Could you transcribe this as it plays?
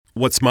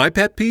What's my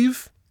pet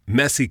peeve?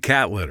 Messy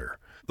cat litter.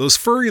 Those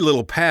furry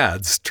little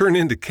pads turn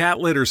into cat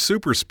litter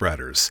super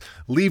spreaders,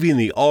 leaving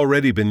the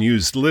already been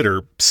used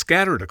litter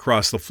scattered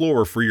across the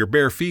floor for your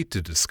bare feet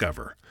to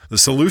discover. The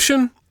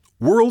solution?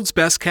 World's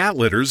Best Cat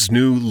Litter's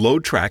new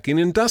load tracking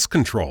and dust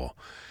control.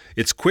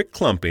 It's quick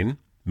clumping,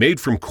 made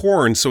from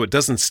corn so it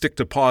doesn't stick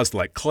to paws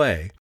like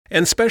clay,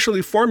 and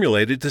specially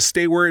formulated to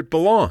stay where it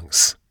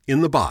belongs,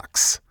 in the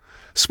box.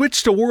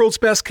 Switch to World's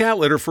Best Cat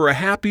Litter for a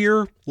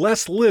happier,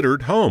 less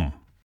littered home.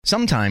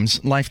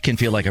 Sometimes life can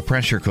feel like a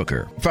pressure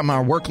cooker. From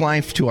our work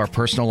life to our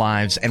personal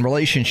lives and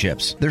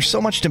relationships, there's so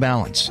much to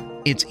balance.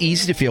 It's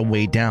easy to feel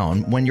weighed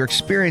down when you're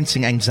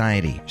experiencing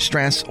anxiety,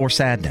 stress, or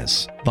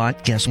sadness.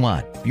 But guess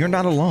what? You're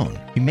not alone.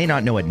 You may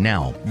not know it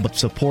now, but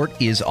support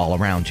is all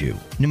around you.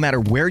 No matter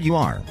where you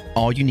are,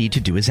 all you need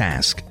to do is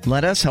ask.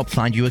 Let us help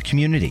find you a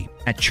community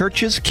at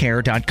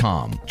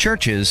churchescare.com.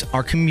 Churches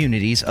are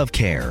communities of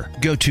care.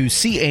 Go to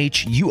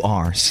CHURCHES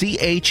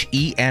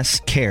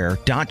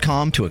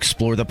to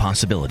explore the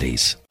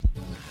possibilities.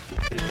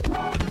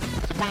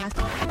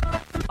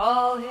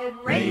 All Hit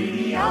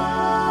Radio.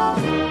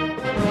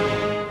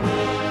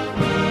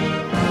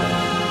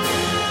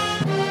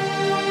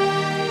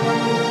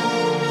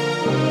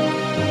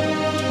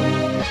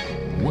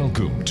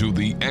 Welcome to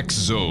the X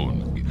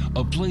Zone,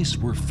 a place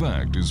where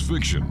fact is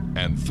fiction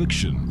and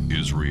fiction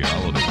is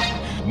reality.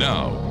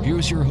 Now,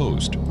 here's your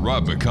host,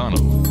 Rob McConnell.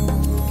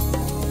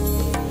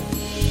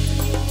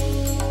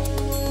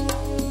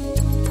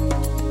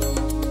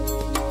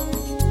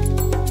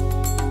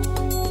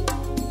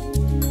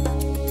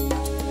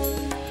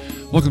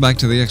 Welcome back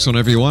to the X Zone,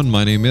 everyone.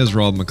 My name is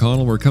Rob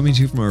McConnell. We're coming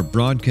to you from our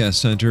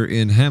broadcast center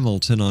in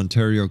Hamilton,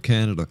 Ontario,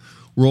 Canada.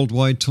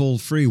 Worldwide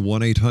toll-free,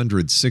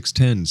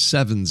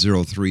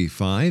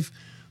 1-800-610-7035.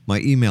 My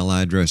email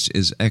address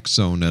is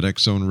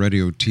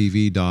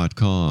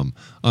xzone@xzoneradiotv.com.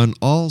 On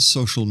all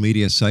social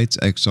media sites,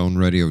 X-Zone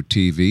Radio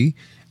TV,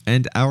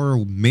 and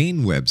our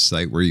main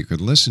website where you can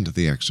listen to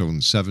the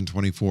X-Zone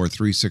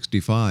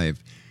 724-365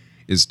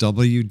 is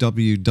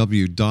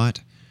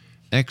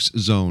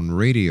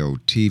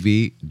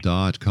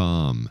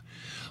www.xzoneradiotv.com.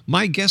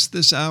 My guest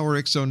this hour,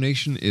 X-Zone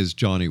Nation, is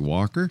Johnny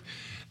Walker,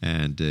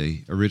 and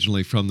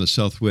originally from the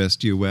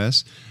Southwest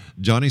U.S.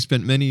 Johnny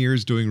spent many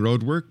years doing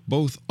road work,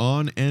 both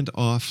on and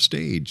off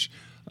stage.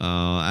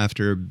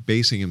 After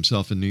basing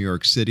himself in New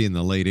York City in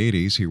the late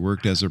 80s, he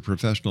worked as a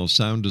professional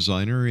sound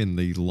designer in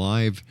the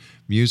live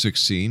music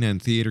scene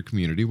and theater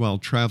community while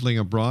traveling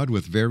abroad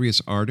with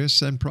various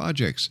artists and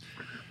projects.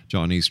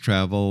 Johnny's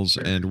travels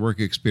and work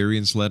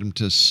experience led him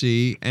to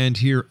see and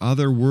hear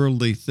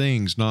otherworldly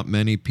things not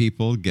many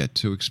people get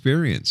to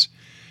experience.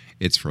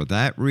 It's for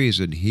that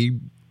reason he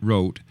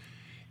wrote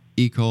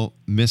Echo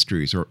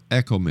Mysteries,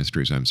 EKKO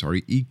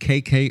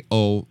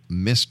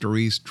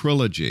Mysteries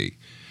Trilogy.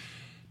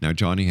 Now,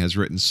 Johnny has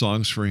written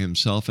songs for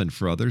himself and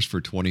for others for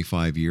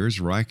 25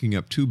 years, racking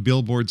up 2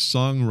 Billboard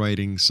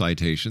songwriting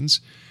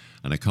citations.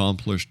 An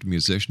accomplished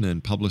musician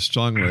and published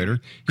songwriter,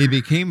 he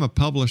became a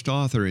published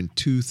author in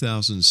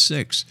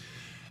 2006.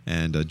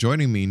 And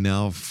joining me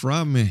now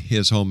from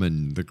his home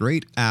in the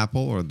Great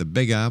Apple, or the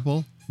Big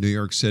Apple, New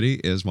York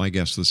City, is my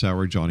guest this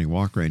hour, Johnny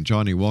Walker. And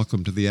Johnny,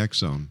 welcome to the X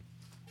Zone.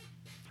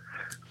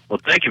 Well,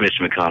 thank you,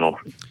 Mr. McConnell.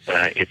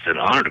 It's an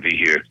honor to be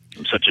here.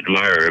 I'm such an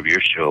admirer of your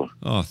show.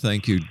 Oh,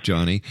 thank you,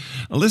 Johnny.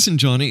 Listen,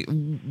 Johnny,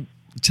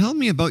 tell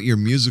me about your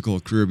musical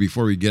career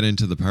before we get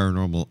into the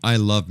paranormal. I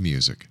love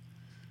music.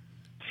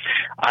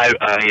 I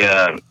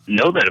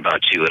know that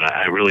about you, and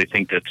I really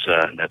think that's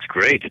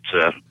great. It's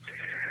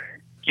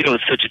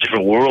it's such a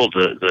different world,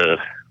 the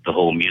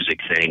whole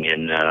music thing.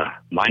 And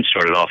mine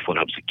started off when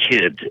I was a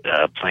kid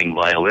playing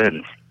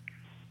violin.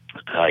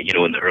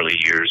 In the early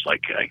years,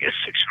 like I guess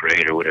 6th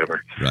grade or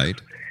whatever.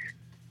 Right.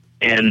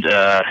 And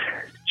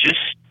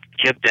just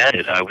kept at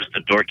it. I was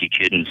the dorky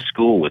kid in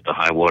school with the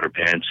high water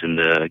pants and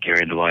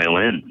carrying the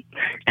violin.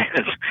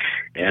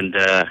 and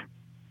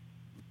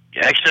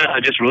actually,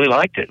 I just really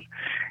liked it.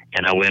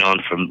 And I went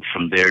on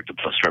from there to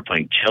start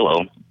playing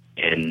cello.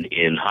 And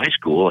in high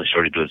school, I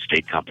started doing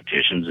state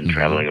competitions and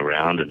traveling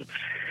around and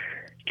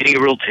getting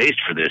a real taste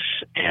for this.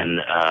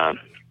 And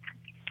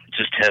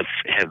just have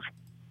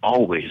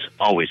always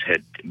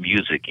had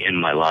music in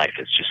my life.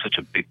 It's just such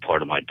a big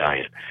part of my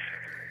diet.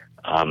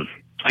 I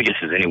guess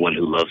as anyone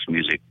who loves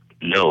music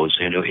knows,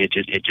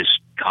 it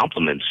just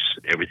complements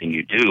everything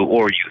you do,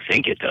 or you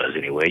think it does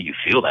anyway. You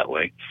feel that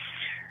way.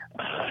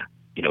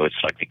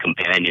 It's like the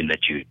companion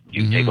that you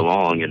take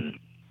along,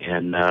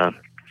 and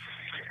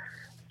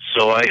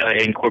so I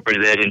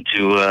incorporated that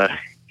into I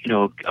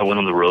went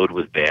on the road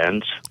with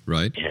bands,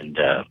 right, and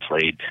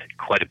played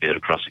quite a bit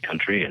across the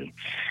country, and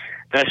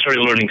then I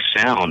started learning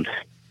sound.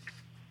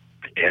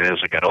 And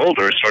as I got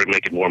older, I started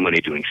making more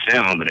money doing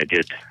sound than I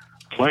did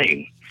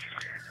playing.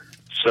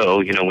 So,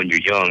 when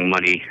you're young,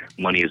 money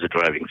is a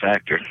driving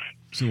factor.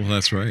 Well,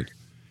 that's right.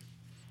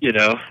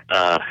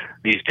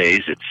 These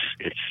days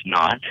it's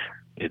not.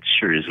 It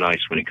sure is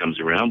nice when it comes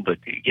around, but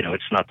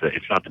it's not the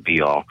be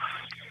all.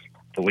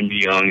 But when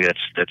you're young,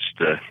 that's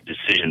the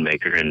decision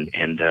maker.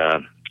 And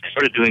I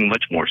started doing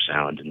much more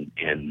sound,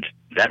 and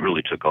that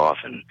really took off.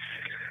 And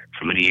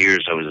for many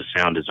years, I was a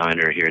sound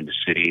designer here in the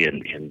city,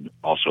 and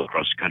also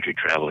across the country,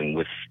 traveling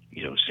with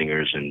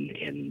singers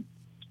and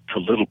to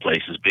little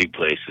places, big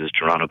places,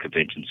 Toronto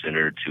Convention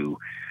Center, to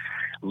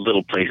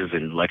little places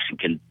in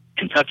Lexington,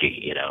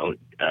 Kentucky.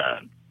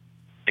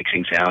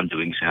 Mixing sound,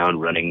 doing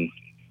sound, running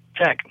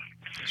tech.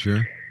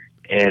 Sure.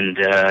 And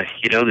there's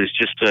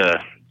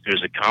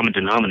a common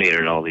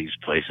denominator in all these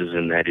places,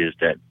 and that is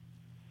that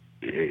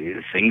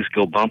things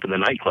go bump in the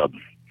nightclub.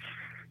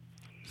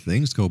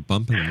 Things go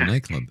bump in the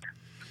nightclub.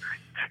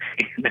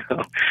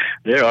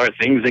 There are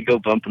things that go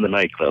bump in the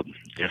nightclub.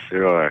 Yes,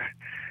 there are.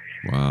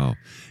 Wow.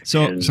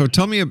 So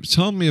tell me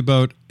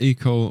about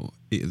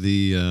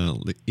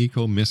the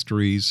Echo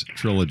Mysteries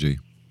trilogy.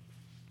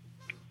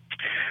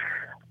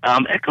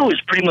 Echo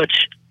is pretty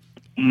much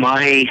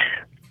my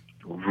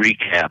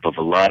recap of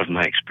a lot of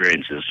my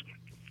experiences.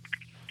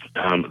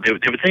 There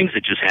were things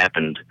that just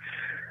happened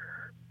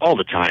all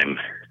the time.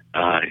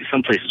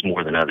 Some places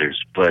more than others,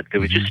 but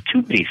there were just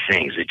too many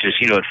things. It just,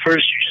 at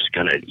first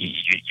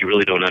you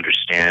really don't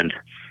understand.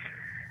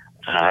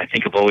 I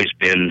think I've always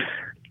been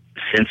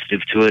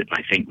sensitive to it.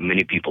 I think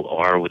many people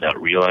are without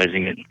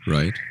realizing it.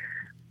 Right.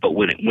 But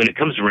when it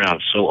comes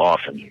around so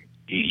often,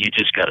 you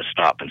just got to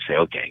stop and say,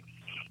 okay,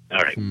 all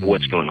right,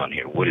 what's going on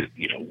here? What is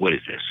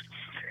this?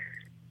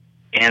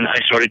 And I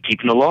started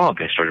keeping a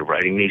log. I started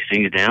writing these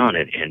things down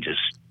and just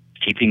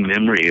keeping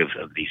memory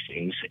of these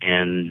things.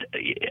 And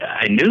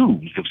I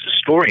knew there was a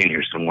story in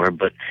here somewhere,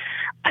 but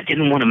I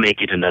didn't want to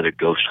make it another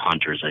Ghost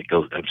Hunters,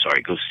 Ghost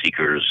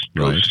Seekers,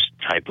 right. Ghost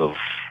type of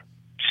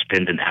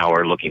spend an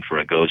hour looking for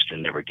a ghost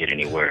and never get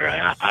anywhere.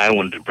 I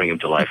wanted to bring him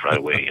to life right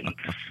away and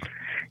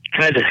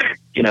kind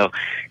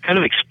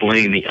of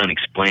explain the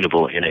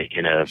unexplainable in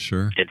a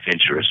sure.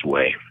 adventurous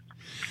way.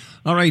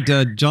 All right,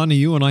 Johnny,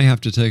 you and I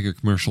have to take a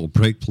commercial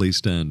break. Please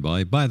stand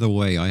by. By the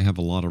way, I have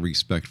a lot of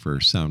respect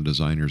for sound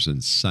designers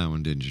and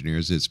sound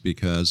engineers. It's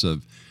because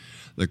of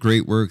the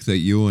great work that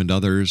you and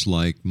others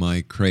like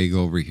Mike Craig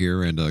over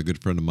here and a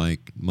good friend of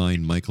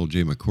mine, Michael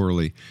J.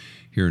 McCorley,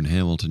 here in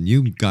Hamilton.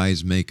 You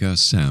guys make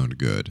us sound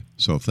good.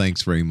 So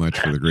thanks very much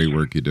for the great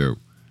work you do.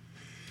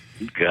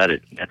 You got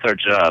it. That's our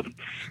job.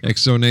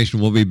 Exonation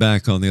will be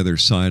back on the other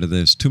side of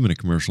this 2-minute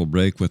commercial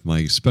break with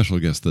my special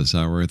guest this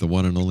hour, the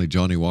one and only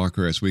Johnny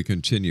Walker, as we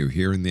continue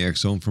here in the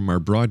X-Zone from our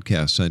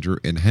broadcast center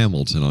in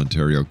Hamilton,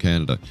 Ontario,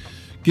 Canada.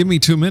 Give me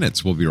 2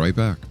 minutes. We'll be right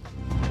back.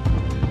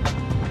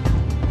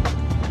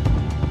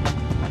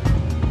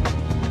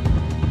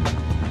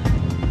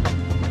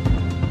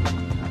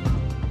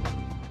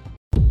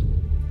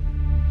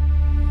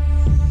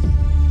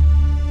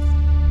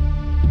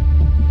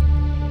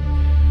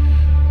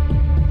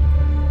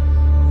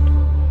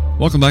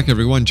 Welcome back,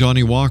 everyone.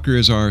 Johnny Walker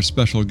is our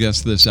special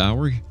guest this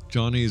hour.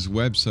 Johnny's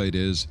website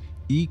is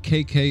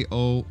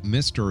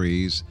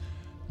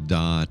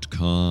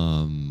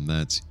ekkkomysteries.com.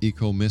 That's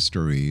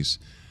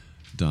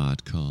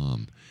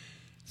ekkkomysteries.com.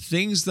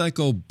 Things that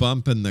go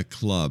bump in the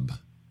club.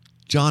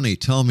 Johnny,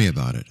 tell me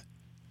about it.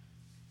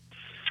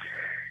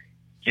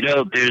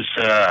 There's,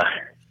 I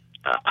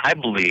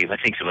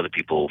think some other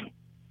people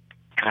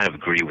kind of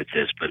agree with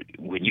this, but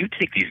when you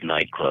take these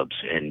nightclubs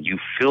and you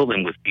fill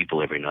them with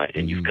people every night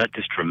and you've got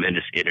this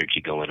tremendous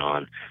energy going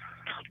on,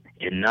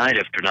 and night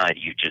after night,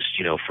 you just,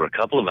 for a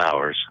couple of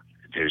hours,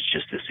 there's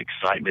just this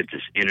excitement,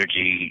 this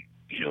energy,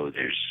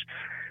 there's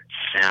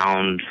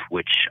sound,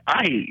 which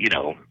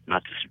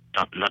not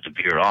to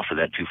veer off of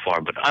that too far,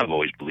 but I've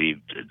always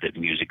believed that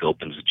music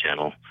opens a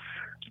channel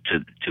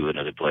to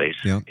another place.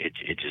 Yeah.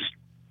 It just,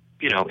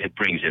 it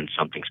brings in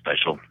something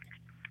special.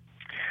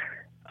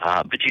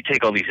 But you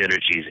take all these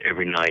energies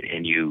every night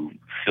and you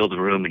fill the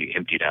room and you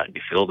empty it out, and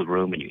you fill the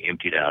room and you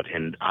empty it out.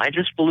 And I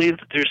just believe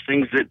that there's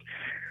things that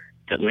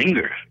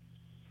linger,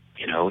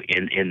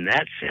 in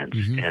that sense.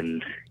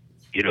 And,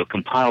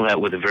 compile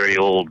that with a very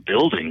old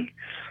building,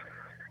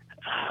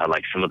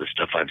 like some of the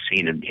stuff I've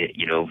seen, and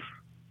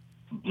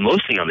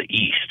mostly on the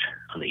East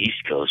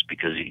Coast,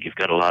 because you've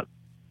got a lot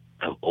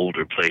of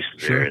older places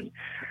there. And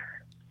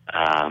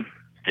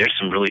there's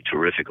some really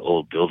terrific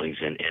old buildings,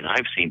 and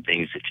I've seen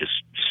things that just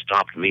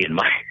stopped me in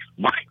my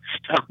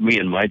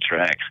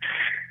tracks,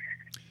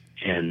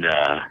 and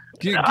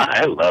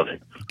I love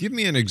it. Give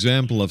me an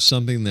example of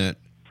something that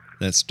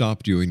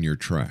stopped you in your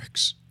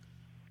tracks.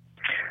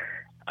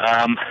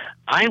 I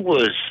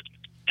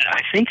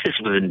think this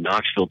was in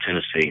Knoxville,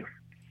 Tennessee,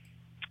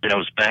 and I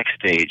was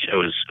backstage. I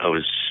was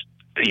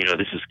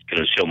this is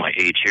going to show my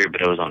age here,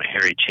 but I was on a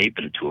Harry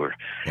Chapin tour,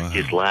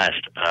 his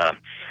last.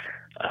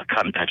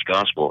 Cotton Patch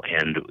Gospel,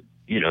 and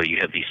you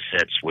have these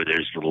sets where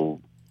there's little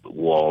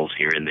walls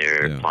here and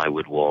there,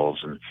 plywood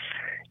walls, and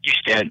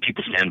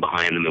people stand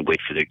behind them and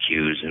wait for their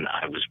cues. And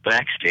I was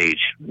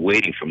backstage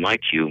waiting for my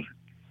cue,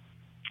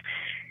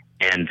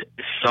 and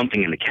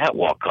something in the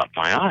catwalk caught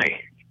my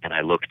eye, and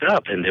I looked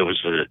up, and there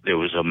was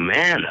a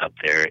man up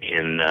there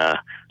in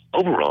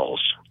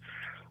overalls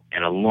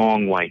and a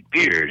long white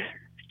beard,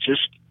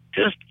 just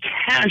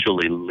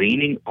casually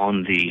leaning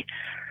on the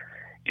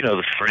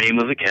frame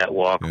of the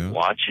catwalk,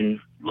 watching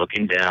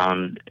looking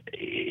down.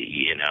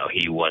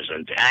 He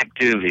wasn't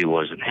active. He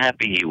wasn't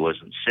happy. He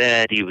wasn't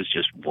sad. He was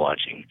just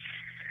watching.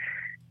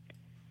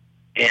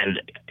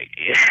 And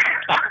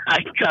I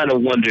kind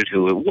of wondered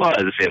who it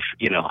was, if,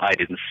 I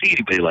didn't see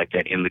anybody like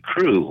that in the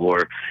crew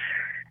or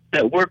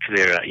that worked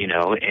there,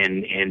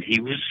 and he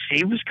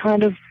was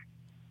kind of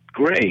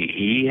gray.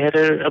 He had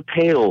a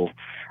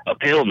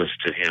paleness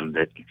to him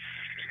that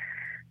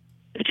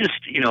it just,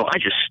 I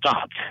just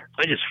stopped.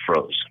 I just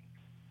froze.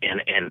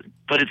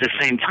 But at the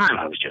same time,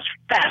 I was just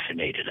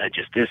fascinated.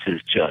 This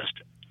is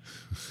just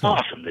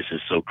awesome. This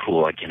is so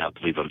cool. I cannot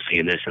believe I'm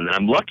seeing this, and then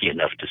I'm lucky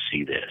enough to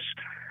see this.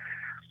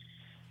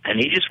 And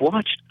he just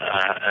watched,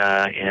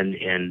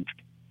 and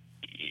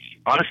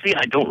honestly,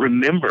 I don't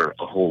remember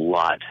a whole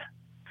lot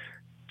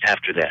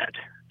after that.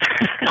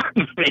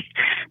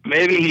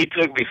 Maybe he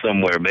took me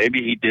somewhere,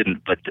 maybe he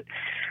didn't, but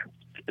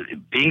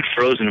being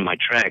frozen in my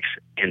tracks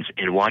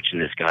and watching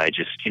this guy,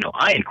 just,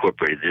 I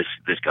incorporated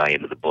this guy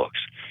into the books.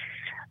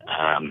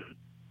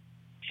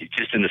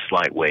 Just in a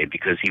slight way,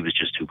 because he was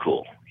just too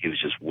cool. He was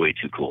just way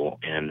too cool,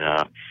 and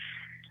I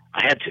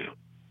had to.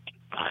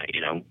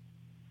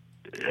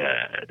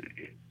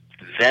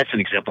 That's an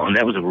example, and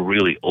that was a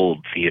really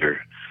old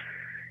theater,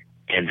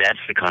 and that's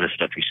the kind of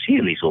stuff you see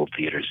in these old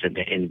theaters. And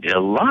a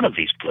lot of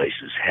these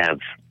places have,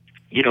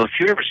 if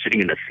you're ever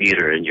sitting in a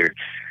theater and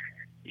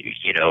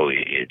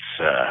it's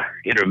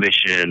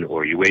intermission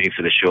or you're waiting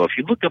for the show, if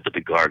you look up at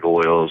the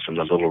gargoyles and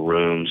the little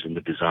rooms and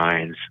the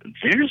designs,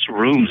 there's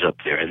rooms up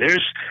there.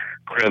 There's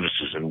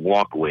crevices and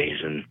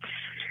walkways, and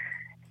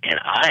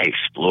I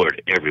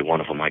explored every one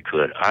of them I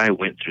could. I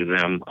went through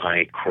them.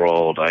 I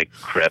crawled. I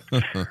crept.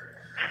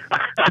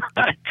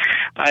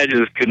 I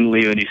just couldn't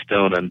leave any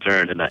stone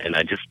unturned, and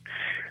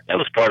that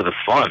was part of the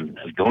fun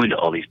of going to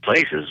all these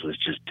places, was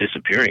just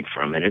disappearing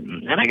for a minute,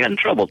 and I got in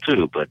trouble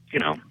too. But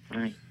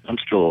I'm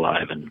still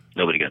alive, and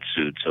nobody got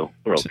sued, so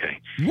we're okay.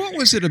 What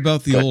was it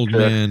about the old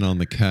man on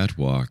the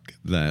catwalk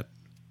that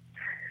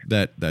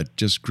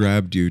just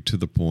grabbed you to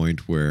the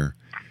point where,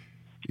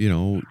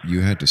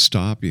 you had to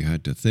stop, you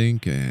had to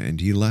think,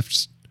 and he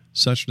left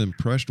such an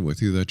impression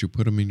with you that you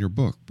put him in your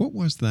book? What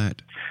was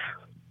that?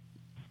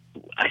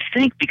 I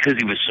think because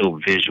he was so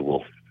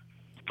visual,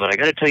 but I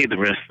got to tell you the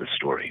rest of the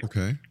story.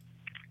 Okay.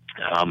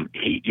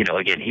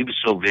 He was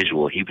so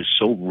visual, he was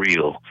so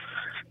real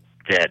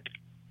that,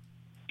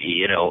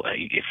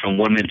 from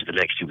one minute to the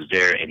next he was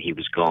there and he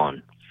was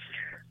gone.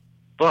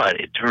 But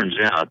it turns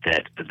out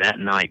that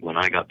night when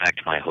I got back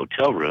to my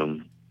hotel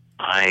room,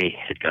 I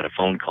had got a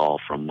phone call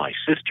from my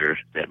sister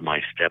that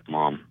my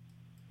stepmom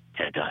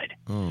had died.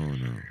 Oh,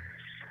 no.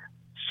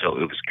 So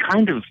it was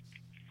kind of,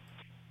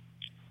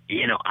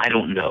 I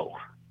don't know.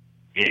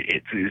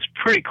 It's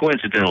pretty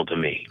coincidental to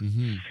me.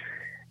 Mm-hmm.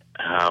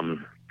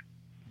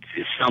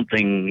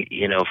 Something,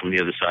 from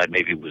the other side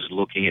maybe was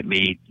looking at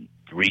me,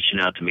 reaching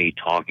out to me,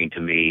 talking to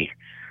me,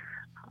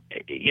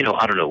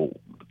 I don't know,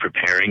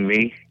 preparing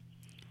me.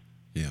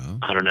 Yeah.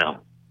 I don't know.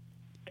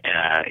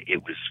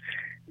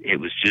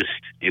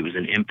 It was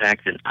an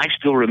impact that I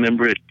still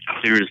remember it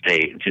clear as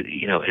day,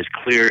 as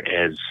clear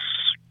as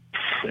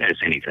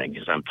anything.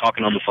 As I'm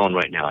talking on the phone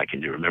right now, I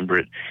can remember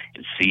it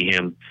and see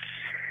him.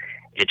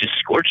 It just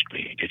scorched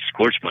me. It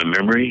scorched my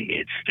memory.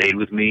 It stayed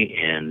with me,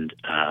 and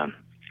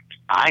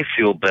I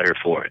feel better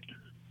for it.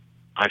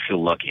 I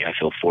feel lucky. I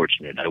feel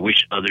fortunate. I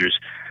wish others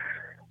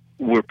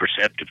were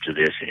perceptive to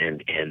this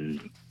and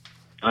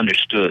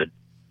understood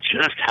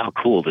just how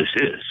cool this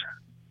is.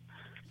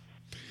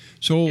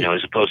 So,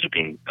 as opposed to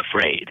being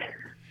afraid.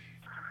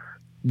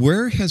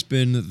 Where has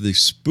been the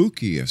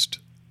spookiest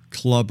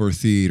club or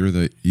theater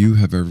that you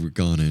have ever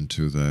gone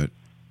into that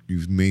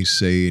you may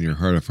say in your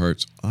heart of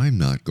hearts, I'm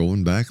not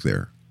going back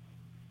there?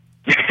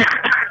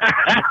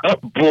 Oh,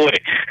 boy.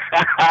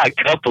 A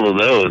couple of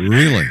those.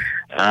 Really?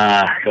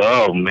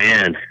 Oh,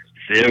 man.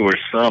 There were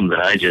some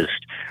that I just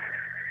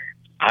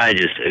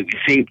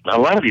see, a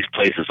lot of these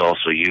places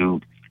also,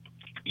 you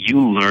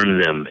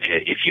learn them.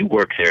 If you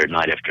work there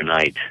night after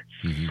night,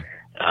 mm-hmm.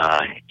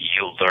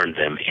 You'll learn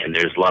them, and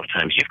there's a lot of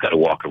times you've got to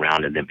walk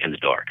around in them in the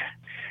dark.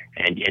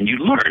 And you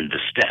learn the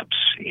steps.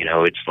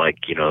 It's like,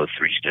 3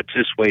 steps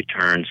this way,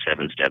 turn,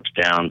 7 steps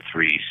down,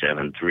 3,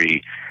 7,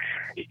 3.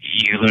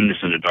 You learn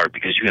this in the dark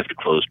because you have to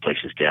close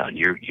places down.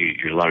 You're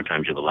a lot of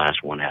times you're the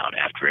last one out.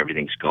 After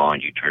everything's gone,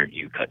 you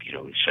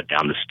shut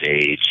down the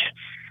stage.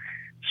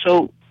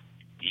 So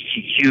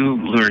you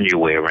learn your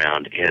way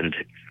around, and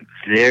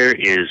there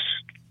is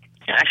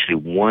actually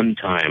one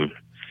time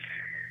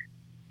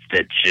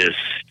that just,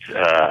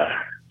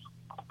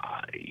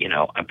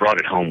 I brought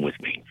it home with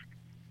me.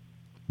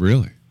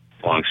 Really?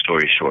 Long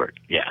story short,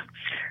 yeah.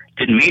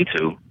 Didn't mean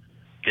to,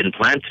 didn't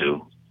plan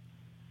to,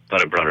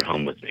 but I brought it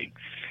home with me.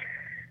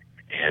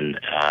 And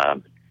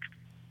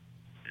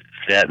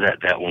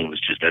that one was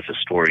just, that's a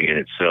story in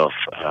itself.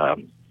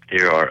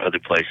 There are other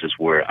places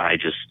where I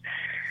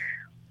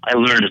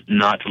learned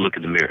not to look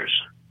in the mirrors.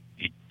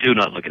 You do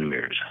not look in the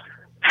mirrors.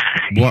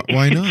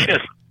 Why not?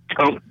 Just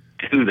don't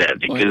do that,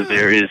 because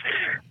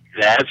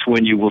that's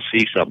when you will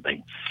see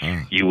something.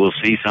 Ah. You will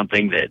see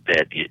something that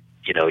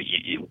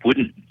you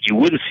wouldn't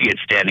see it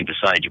standing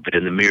beside you, but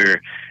in the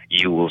mirror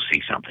you will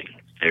see something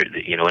there.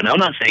 And I'm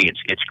not saying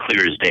it's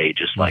clear as day,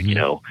 just like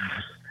your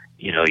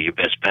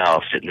best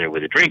pal sitting there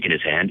with a drink in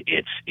his hand.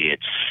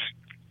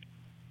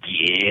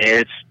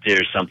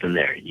 There's something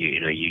there.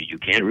 You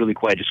can't really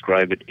quite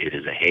describe it. It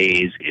is a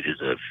haze. It is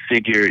a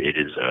figure. It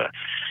is a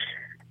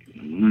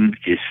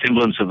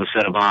semblance of a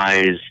set of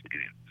eyes,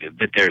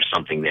 but there's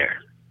something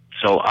there.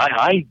 So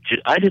I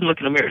didn't look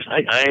in the mirrors.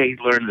 I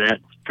learned that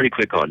pretty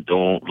quick on.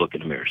 Don't look in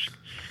the mirrors.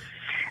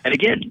 And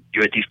again,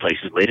 you're at these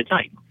places late at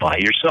night by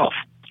yourself.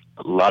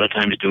 A lot of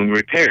times doing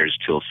repairs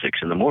till 6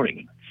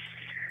 a.m.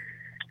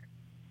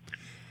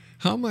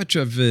 How much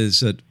of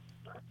it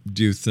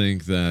do you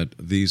think that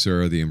these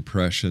are the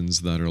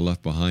impressions that are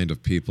left behind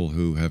of people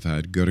who have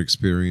had good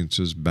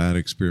experiences, bad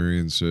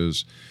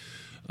experiences?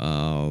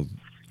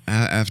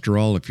 After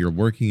all, if you're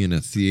working in a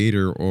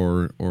theater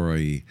or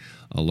a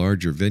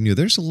larger venue,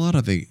 there's a lot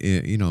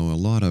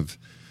of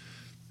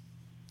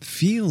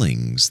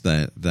feelings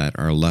that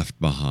are left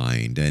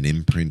behind and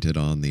imprinted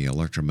on the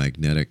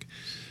electromagnetic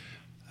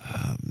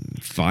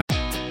fire.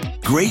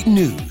 Great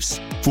news!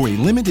 For a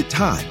limited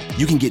time,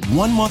 you can get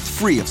 1 month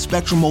free of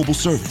Spectrum Mobile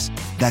service.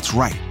 That's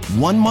right,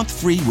 1 month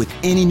free with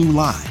any new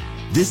line.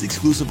 This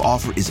exclusive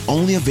offer is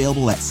only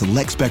available at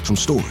select Spectrum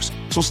stores,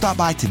 so stop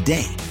by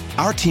today.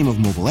 Our team of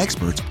mobile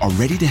experts are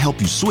ready to help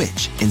you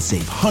switch and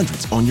save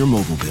hundreds on your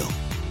mobile bill.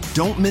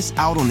 Don't miss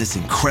out on this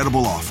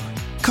incredible offer.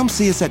 Come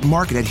see us at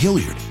Market at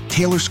Hilliard,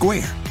 Taylor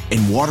Square,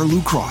 and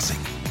Waterloo Crossing.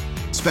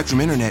 Spectrum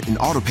Internet and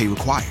autopay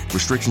required.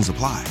 Restrictions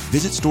apply.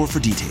 Visit store for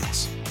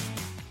details.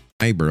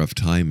 Fiber of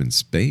time and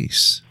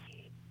space.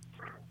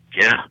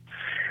 Yeah,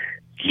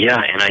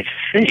 and I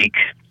think,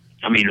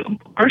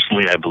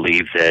 personally, I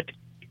believe that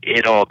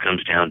it all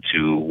comes down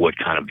to what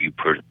kind of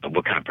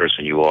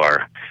person you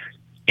are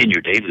in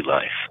your daily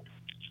life.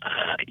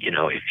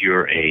 If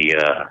you're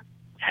a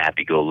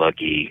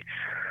happy-go-lucky,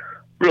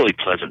 really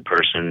pleasant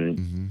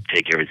person,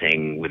 take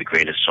everything with a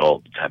grain of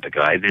salt type of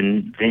guy,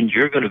 then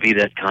you're going to be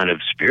that kind of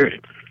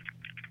spirit.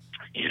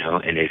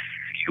 And if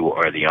you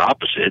are the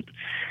opposite,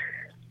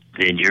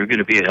 then you're going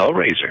to be a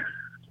hellraiser.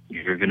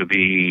 You're going to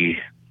be,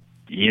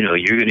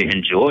 you're going to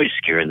enjoy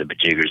scaring the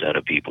bejiggers out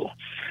of people.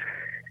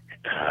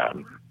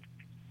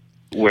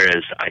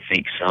 Whereas I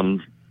think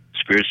some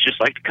spirits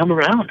just like to come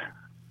around.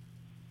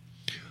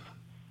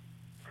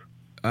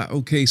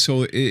 Okay,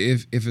 so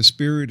if a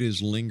spirit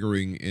is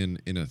lingering in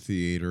a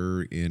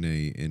theater, in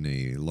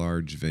a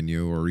large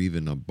venue, or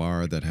even a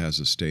bar that has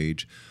a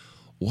stage,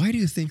 why do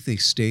you think they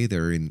stay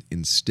there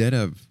instead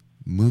of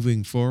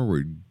moving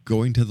forward,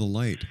 going to the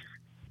light?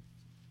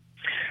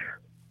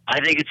 I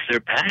think it's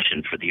their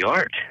passion for the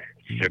art,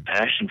 their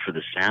passion for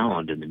the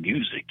sound and the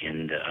music.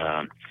 And,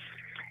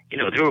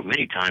 there were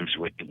many times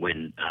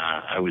when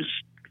I was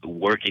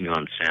working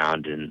on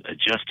sound and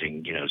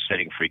adjusting,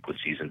 setting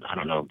frequencies. And I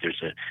don't know,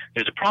 there's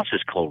a process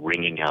called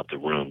ringing out the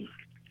room.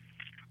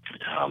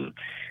 And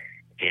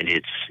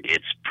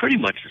it's pretty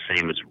much the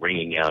same as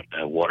wringing out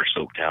a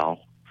water-soaked towel,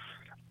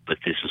 but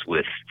this is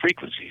with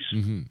frequencies.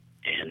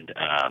 And,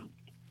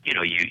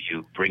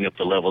 you bring up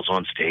the levels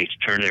on stage,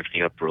 turn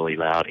everything up really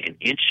loud, and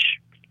inch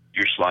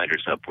your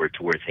sliders upward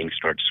to where things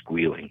start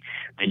squealing.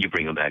 Then you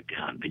bring them back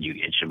down. Then you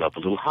inch them up a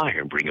little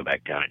higher and bring them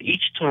back down. And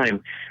each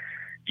time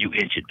you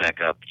inch it back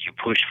up, you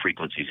push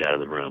frequencies out of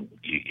the room.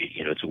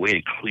 It's a way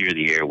to clear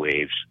the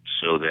airwaves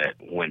so that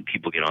when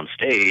people get on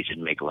stage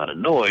and make a lot of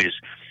noise,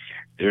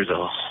 there's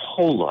a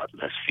whole lot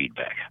less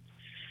feedback.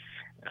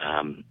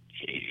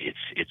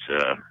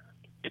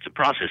 It's a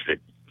process that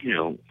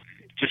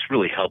just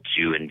really helps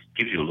you and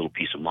gives you a little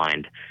peace of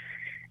mind.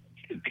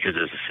 Because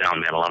as a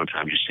sound man, a lot of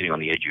times you're sitting on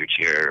the edge of your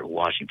chair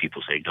watching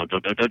people say, "Don't go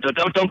over there.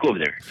 Don't go over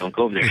there. Don't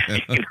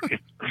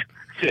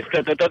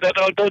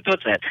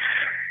touch that."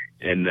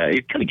 And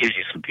it kind of gives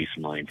you some peace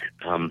of mind.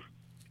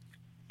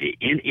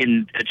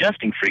 In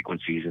adjusting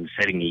frequencies and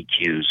setting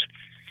EQs,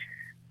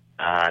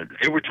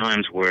 there were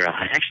times where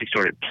I actually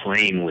started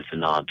playing with the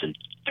knobs and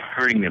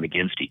turning them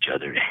against each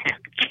other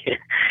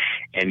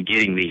and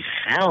getting these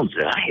sounds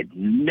that I had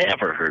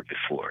never heard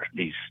before.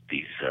 These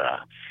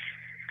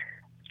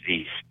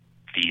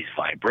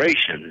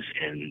vibrations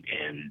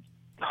and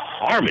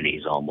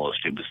harmonies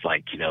almost. It was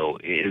like,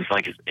 it was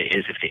like as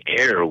if the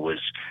air was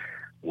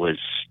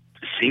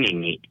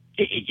singing.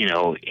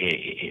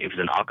 It was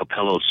an a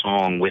cappella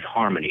song with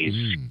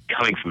harmonies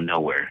coming from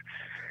nowhere.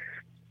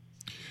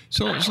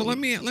 So let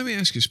me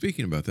ask you.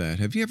 Speaking about that,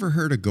 have you ever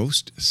heard a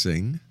ghost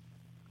sing?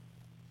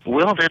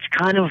 Well, that's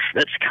kind of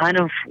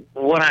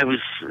what I was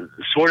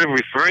sort of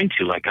referring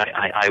to. Like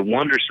I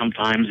wonder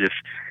sometimes if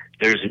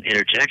there's an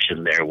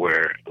interjection there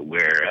where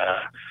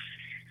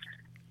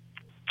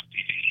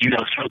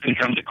something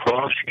comes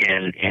across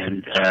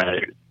and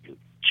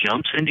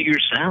jumps into your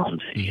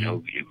sound.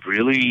 It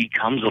really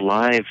comes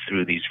alive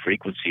through these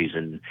frequencies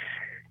and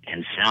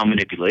sound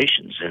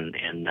manipulations,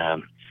 and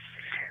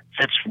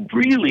that's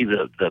really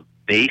the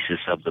basis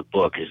of the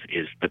book.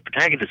 Is the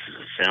protagonist is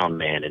a sound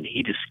man, and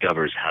he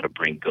discovers how to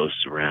bring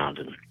ghosts around.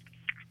 And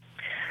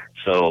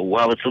So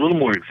while it's a little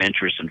more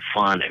adventurous and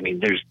fun, I mean,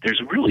 there's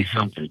really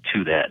something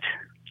to that,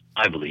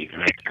 I believe,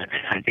 and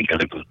I think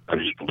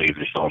others believe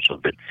this also.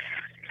 But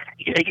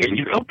again,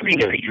 you're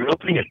opening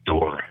a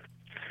door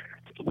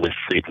with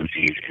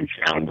frequencies and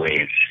sound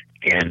waves,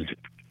 and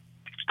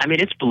I mean,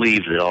 it's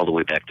believed that all the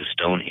way back to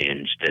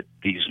Stonehenge that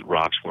these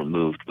rocks were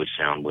moved with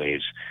sound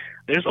waves.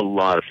 There's a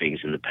lot of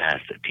things in the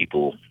past that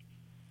people,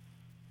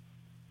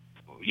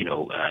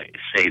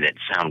 say that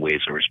sound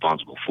waves are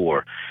responsible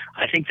for.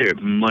 I think they're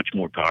much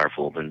more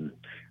powerful than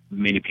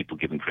many people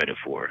give them credit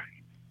for.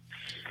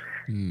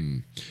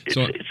 It's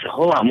a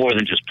whole lot more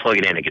than just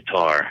plugging in a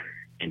guitar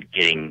and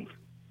getting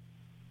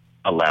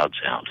a loud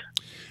sound.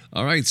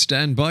 All right,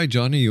 stand by,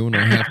 Johnny. You and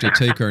I have to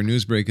take our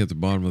news break at the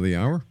bottom of the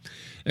hour.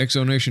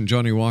 Exonation,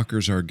 Johnny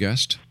Walker's our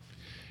guest.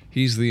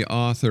 He's the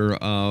author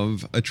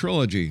of a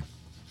trilogy.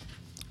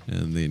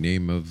 And the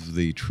name of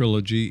the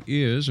trilogy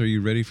is, are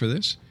you ready for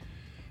this?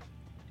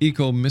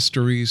 Eco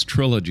Mysteries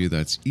Trilogy.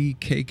 That's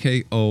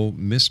EKKO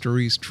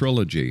Mysteries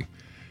Trilogy.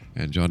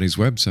 And Johnny's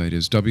website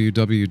is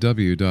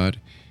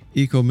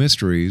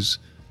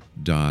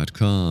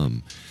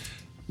www.ecomysteries.com.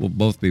 We'll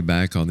both be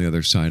back on the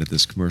other side of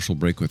this commercial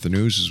break with the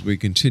news as we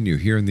continue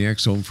here in the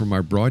X-Zone from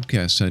our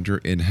broadcast center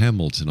in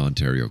Hamilton,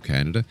 Ontario,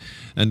 Canada.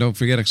 And don't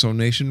forget, X-Zone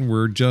Nation,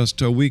 we're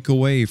just a week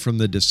away from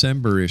the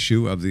December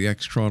issue of the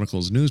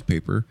X-Chronicles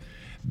newspaper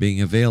being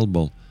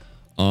available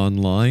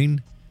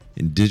online,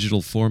 in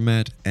digital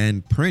format,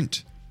 and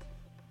print.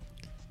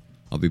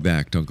 I'll be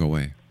back. Don't go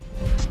away.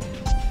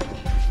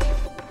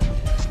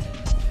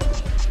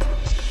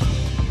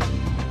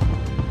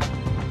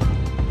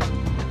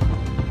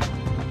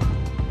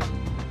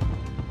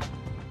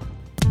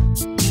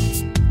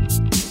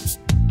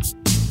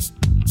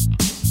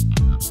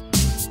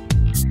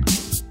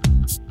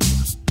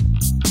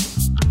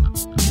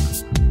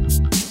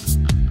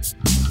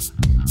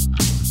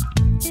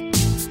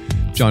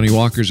 Johnny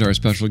Walker's our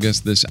special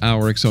guest this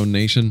hour, X-Zone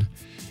Nation,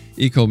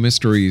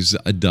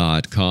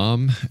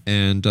 ecomysteries.com.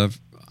 And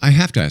I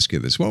have to ask you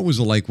this. What was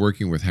it like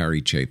working with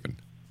Harry Chapin?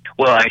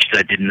 Well, actually,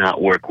 I did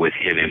not work with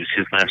him. It was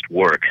his last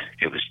work.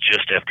 It was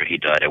just after he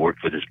died. I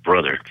worked with his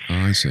brother. Oh,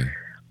 I see.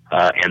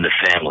 And the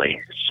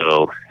family.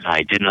 So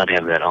I did not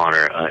have that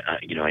honor.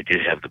 I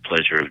did have the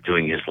pleasure of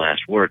doing his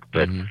last work,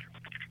 but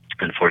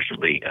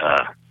unfortunately,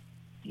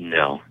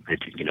 no.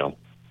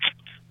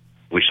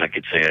 Wish I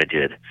could say I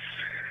did.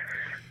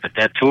 But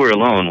that tour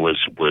alone was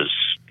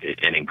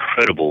an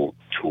incredible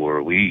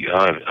tour.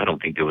 I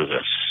don't think there was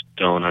a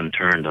stone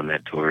unturned on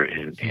that tour,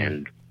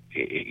 and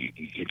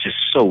it's just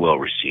so well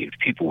received.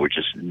 People were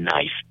just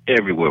nice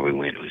everywhere we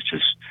went. It was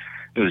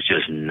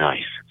just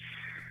nice.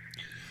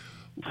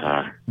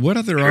 What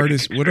other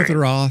artists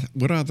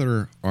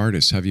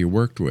have you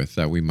worked with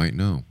that we might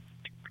know?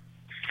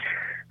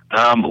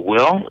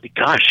 Well,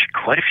 gosh,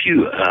 quite a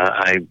few.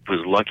 I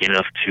was lucky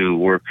enough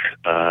to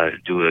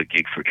do a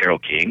gig for Carole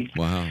King.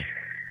 Wow.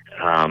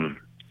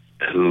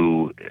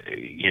 Who,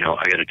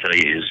 I got to tell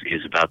you,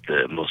 is about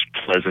the most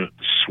pleasant,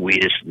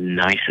 sweetest,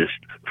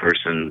 nicest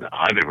person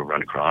I've ever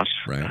run across.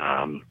 Right.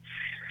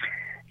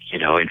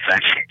 In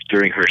fact,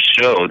 during her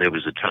show, there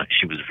was a time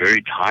she was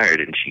very tired,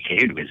 and she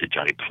came to me and said,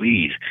 "Johnny,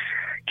 please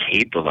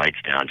keep the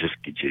lights down. Just,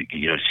 she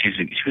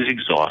was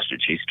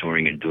exhausted. She's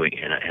touring and doing,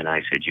 and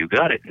I said, you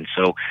got it." And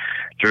so,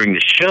 during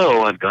the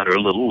show, I've got her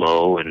a little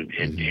low, and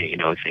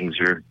things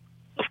are,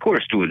 of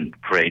course, doing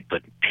great,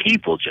 but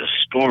people just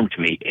stormed to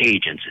me,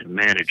 agents and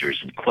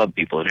managers and club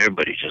people, and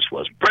everybody just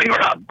was, bring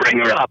her up,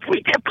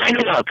 we can't bring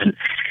her up. And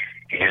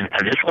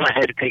this one I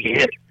had to take a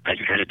hit. I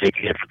just had to take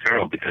a hit for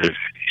Carol because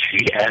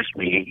she asked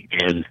me,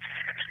 and,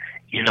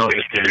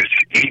 if there's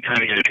any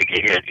time you got to take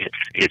a hit,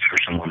 it's for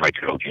someone like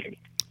Carole King.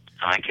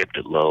 I kept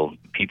it low.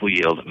 People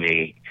yelled at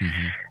me.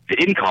 Mm-hmm. They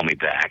didn't call me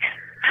back.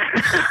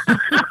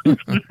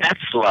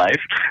 That's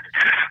life.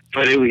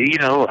 But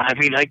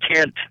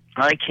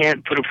I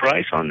can't put a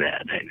price on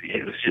that.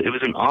 It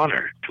was an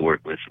honor to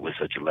work with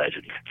such a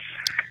legend.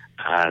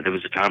 There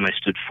was a time I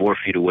stood 4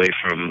 feet away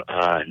from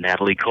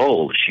Natalie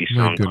Cole. She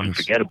sung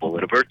 "Unforgettable"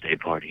 at a birthday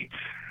party.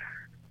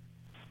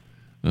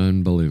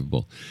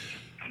 Unbelievable.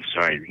 I'm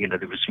sorry.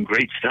 There was some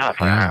great stuff.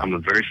 Yeah. I'm a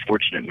very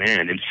fortunate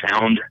man, and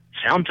sound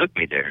took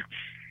me there.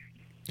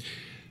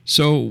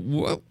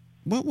 So,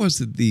 what was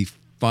the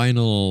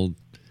final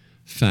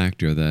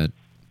factor that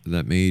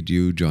made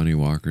you, Johnny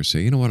Walker,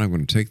 say, you know what, I'm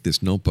going to take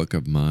this notebook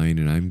of mine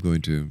and I'm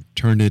going to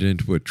turn it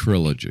into a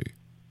trilogy?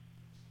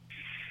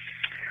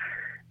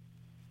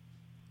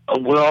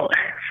 Well,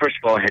 first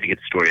of all, I had to get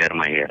the story out of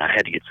my head. I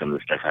had to get some of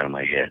the stuff out of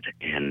my head.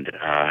 And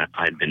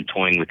I'd been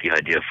toying with the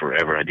idea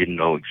forever. I didn't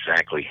know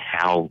exactly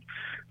how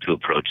to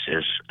approach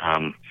this.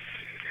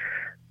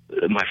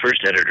 My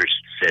first editor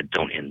said,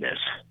 don't end this.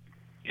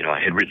 I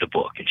had written a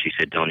book, and she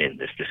said, don't end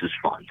this. This is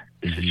fun.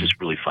 This is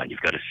just really fun. You've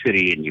got a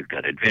city, and you've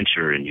got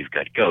adventure, and you've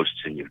got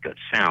ghosts, and you've got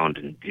sound,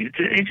 and you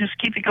just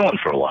keep it going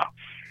for a while.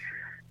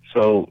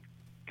 So,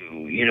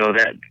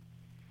 that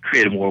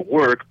created more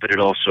work, but it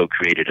also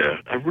created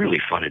a really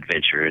fun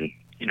adventure. And,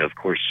 of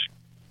course,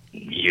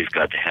 you've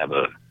got to have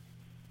an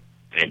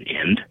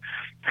end.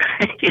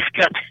 It's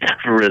got to have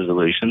a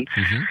resolution.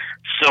 Mm-hmm.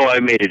 So I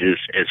made it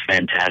as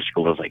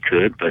fantastical as I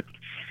could. But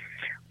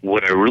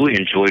what I really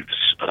enjoyed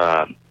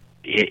was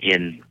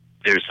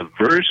there's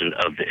a version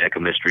of the Echo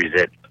Mystery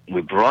that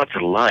we brought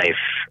to life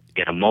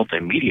in a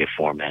multimedia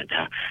format.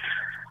 Now,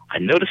 I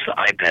noticed the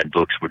iPad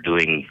books were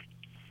doing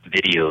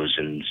videos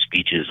and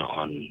speeches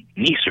on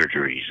knee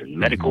surgeries and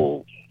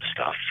medical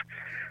stuff.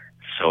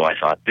 So I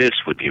thought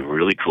this would be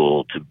really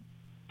cool to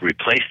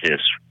replace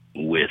this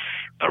with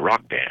a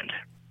rock band,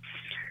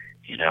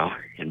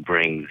 and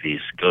bring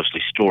these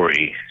ghostly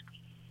stories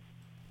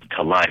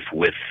to life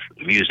with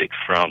music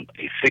from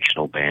a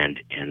fictional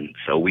band. And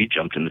so we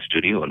jumped in the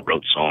studio and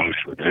wrote songs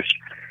for this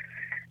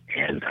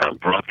and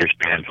brought this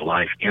band to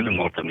life in the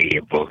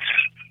multimedia books.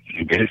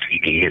 We did a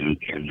CD, and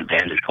the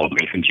band is called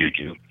Nathan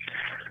Juju,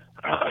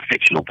 a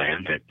fictional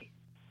band that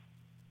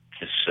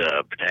this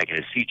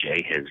protagonist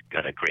CJ has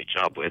got a great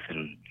job with,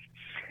 and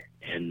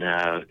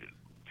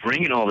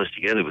bringing all this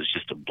together was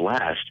just a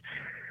blast.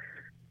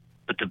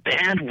 But the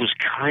band was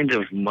kind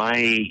of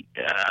my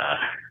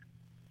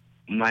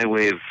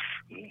way of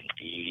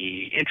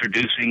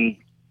introducing.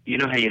 You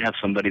know how you have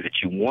somebody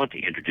that you want to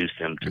introduce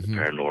them to the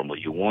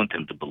paranormal, you want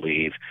them to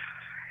believe,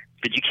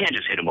 but you can't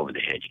just hit them over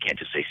the head. You can't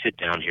just say, sit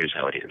down, here's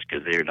how it is,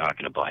 because they're not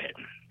going to buy it.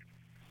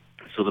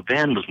 So the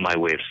band was my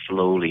way of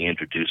slowly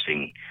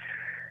introducing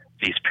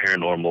these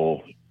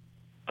paranormal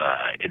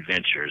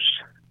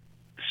adventures,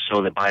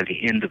 so that by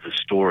the end of the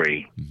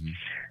story,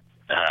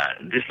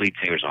 this lead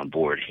singer's on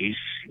board. He's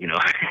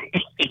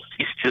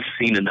he's just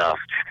seen enough.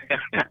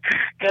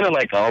 Kind of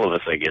like all of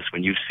us, I guess.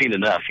 When you've seen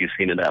enough, you've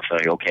seen enough.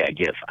 Like, okay, I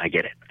get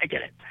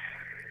it.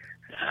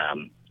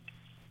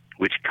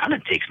 Which kind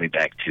of takes me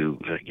back to,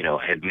 I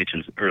had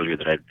mentioned earlier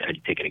that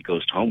I'd taken a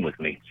ghost home with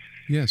me.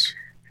 Yes.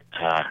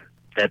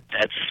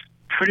 That's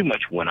pretty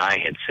much when I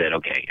had said,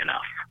 okay,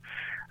 enough.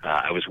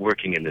 I was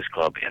working in this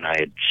club, and I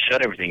had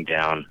shut everything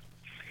down,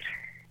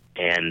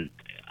 and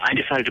I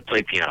decided to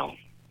play piano.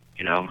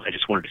 I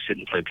just wanted to sit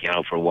and play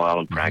piano for a while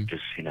and practice.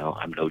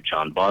 I'm no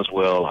John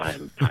Boswell.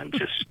 I'm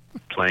just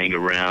playing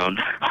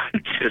around.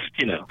 I'm just,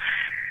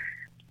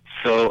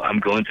 So I'm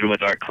going through my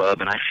dark club,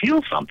 and I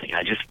feel something.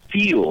 I just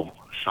feel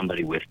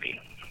somebody with me.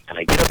 And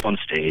I get up on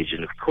stage,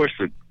 and of course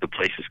the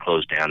place is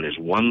closed down. There's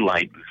one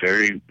light,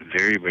 very,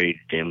 very, very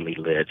dimly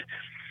lit,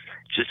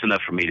 just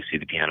enough for me to see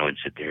the piano and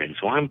sit there. And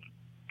so I'm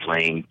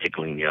playing,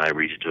 tickling the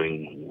ivories,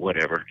 doing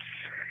whatever,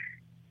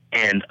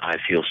 and I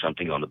feel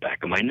something on the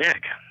back of my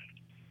neck.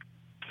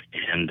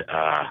 And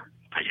I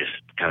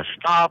just kind of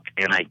stopped,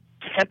 and I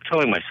kept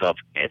telling myself,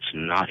 it's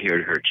not here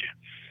to hurt you.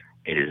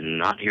 It is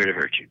not here to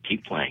hurt you.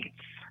 Keep playing.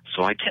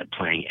 So I kept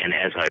playing, and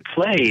as I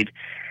played,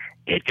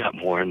 it got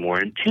more and more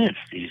intense.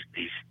 These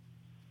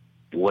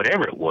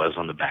whatever it was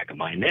on the back of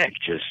my neck,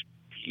 just,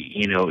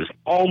 it was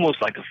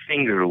almost like a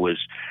finger was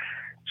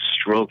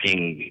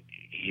stroking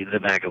the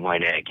back of my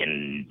neck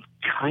and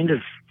kind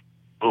of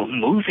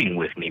moving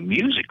with me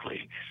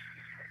musically.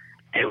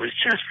 It was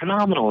just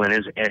phenomenal,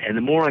 and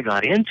the more I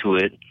got into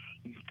it,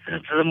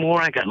 the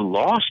more I got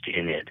lost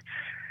in it.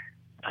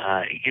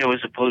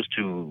 As opposed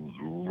to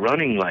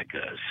running like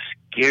a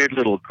scared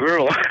little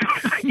girl,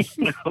 I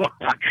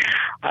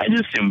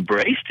just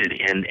embraced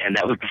it, and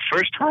that was the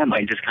first time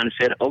I just kind of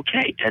said,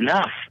 okay,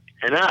 enough,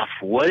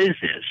 what is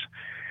this?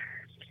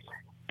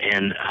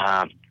 And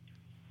I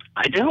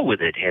dealt with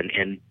it,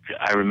 and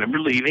I remember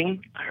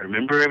leaving. I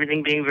remember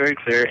everything being very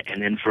clear,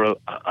 and then for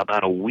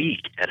about a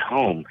week at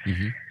home,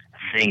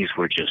 things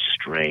were just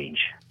strange.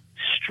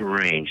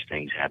 Strange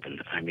things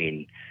happened. I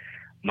mean,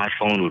 my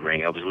phone would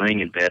ring. I was laying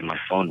in bed, and my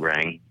phone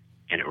rang,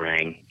 and it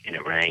rang, and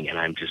it rang, and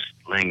I'm just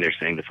laying there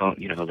saying, the phone,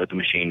 let the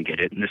machine get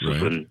it. And this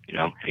is when,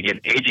 again,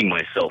 aging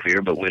myself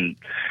here, but when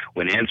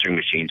answering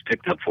machines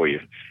picked up for you.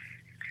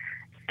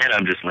 And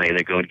I'm just laying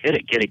there going, get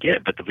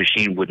it, but the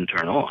machine wouldn't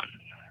turn on.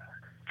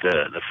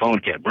 The phone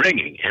kept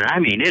ringing, and I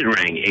mean, it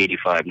rang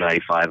 85,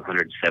 95,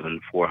 107,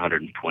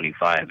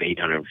 425,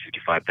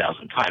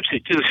 855,000 times.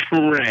 It just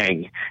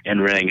rang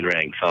and rang and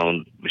rang.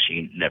 Phone,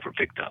 machine never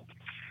picked up.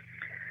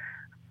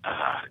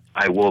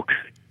 I woke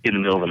in the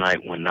middle of the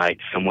night one night.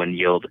 Someone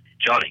yelled,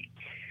 "Johnny,"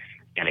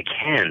 and a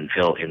can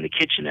fell in the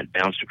kitchen and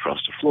bounced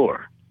across the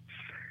floor.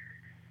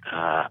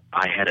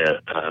 I had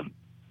a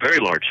very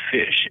large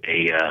fish,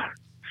 a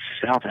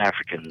South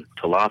African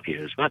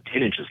tilapia. It's about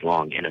 10 inches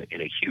long in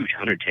a huge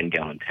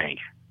 110-gallon tank.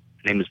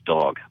 Her name is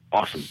Dog.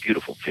 Awesome,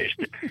 beautiful fish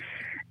that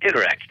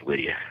interacted with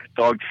you.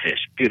 Dog to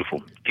fish,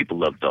 beautiful. People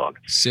love Dog.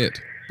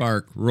 Sit,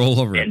 bark, roll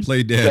over, and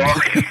play dead.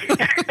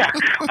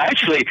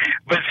 Actually,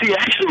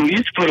 we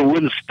used to put a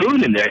wooden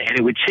spoon in there, and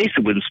it would chase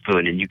the wooden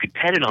spoon, and you could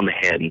pat it on the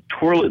head and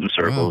twirl it in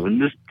circles. Wow.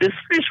 And this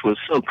fish was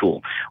so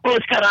cool. Well,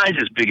 it's got eyes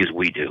as big as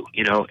we do.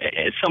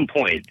 At some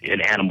point, an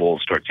animal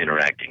starts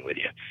interacting with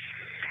you.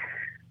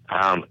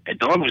 A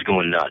Dog was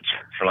going nuts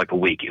for like a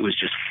week. It was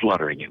just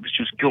fluttering. It was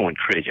just going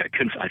crazy. I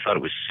thought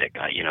it was sick.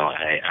 I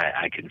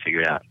couldn't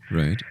figure it out.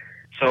 Right.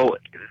 So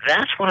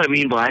that's what I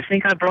mean by I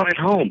think I brought it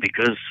home,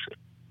 because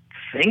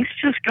things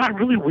just got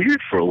really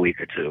weird for a week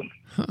or two.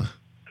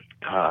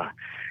 Huh.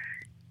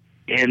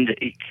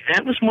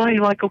 that was my,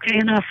 like, okay,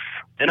 enough.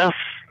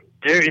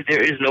 There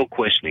is no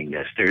questioning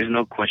this. There is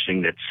no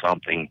questioning that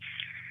something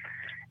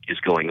is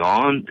going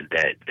on,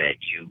 that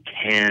you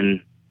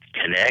can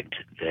connect,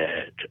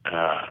 that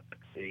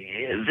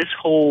this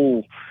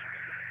whole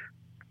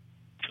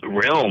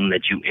realm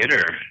that you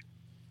enter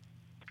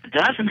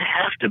doesn't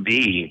have to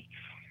be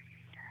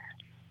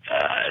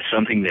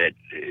something that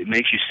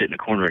makes you sit in a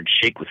corner and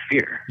shake with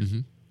fear. Mm-hmm.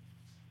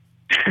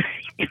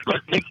 You know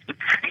what I mean?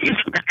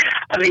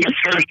 I mean, at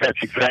first,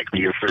 that's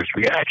exactly your first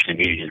reaction.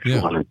 You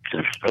just want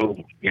to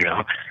throw,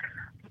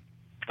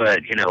 But,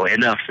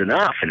 enough's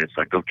enough, and it's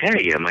like,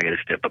 okay, am I going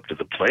to step up to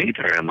the plate,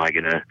 or am I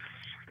going to,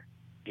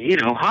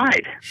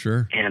 hide?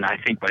 Sure. And I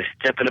think by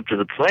stepping up to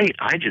the plate,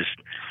 I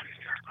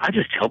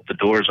just help the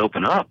doors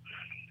open up.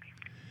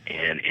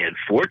 And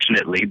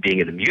fortunately, being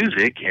in the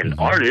music and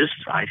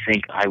artists, I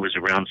think I was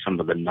around some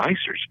of the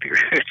nicer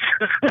spirits.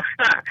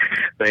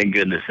 Thank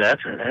goodness,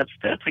 that's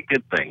a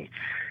good thing.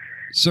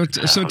 So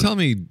tell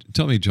me,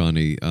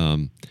 Johnny,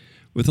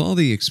 with all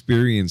the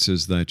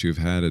experiences that you've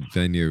had at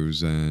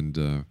venues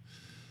and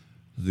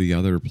the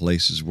other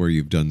places where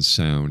you've done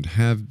sound,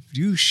 have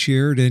you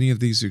shared any of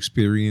these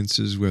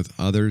experiences with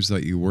others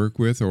that you work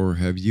with, or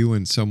have you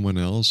and someone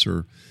else,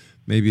 or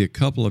maybe a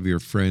couple of your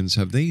friends,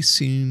 have they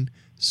seen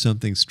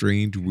something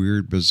strange,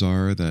 weird,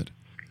 bizarre that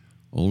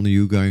only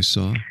you guys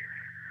saw?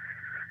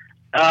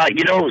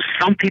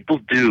 Some people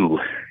do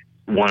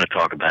want to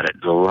talk about it.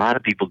 A lot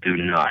of people do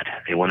not.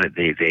 They want to.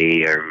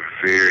 They are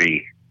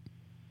very.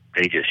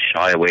 They just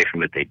shy away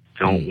from it. They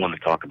don't want to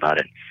talk about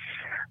it.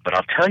 But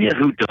I'll tell you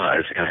who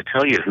does, and I'll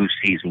tell you who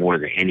sees more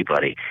than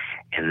anybody,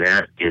 and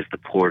that is the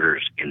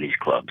porters in these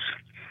clubs.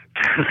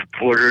 The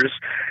porters,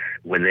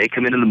 when they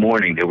come in the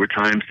morning, there were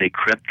times they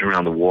crept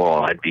around the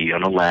wall. I'd be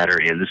on a ladder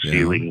in the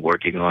ceiling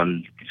working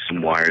on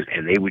some wires,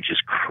 and they would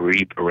just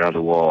creep around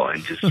the wall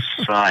and just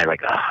sigh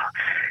like,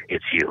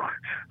 it's you.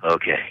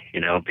 Okay,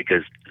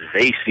 because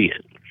they see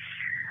it.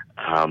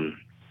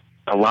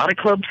 A lot of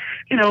clubs,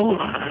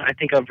 I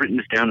think I've written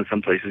this down in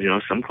some places,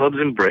 some clubs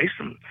embrace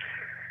them.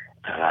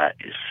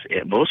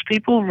 Most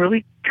people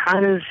really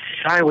kind of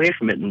shy away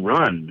from it and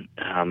run.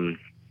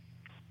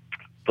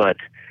 But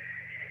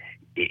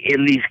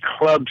in these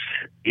clubs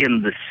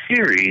in the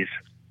series,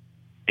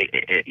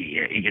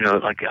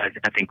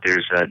 I think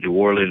there's New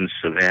Orleans,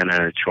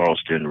 Savannah,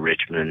 Charleston,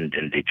 Richmond,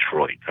 and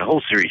Detroit. The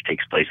whole series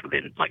takes place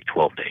within like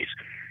 12 days.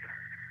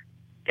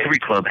 Every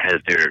club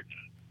has their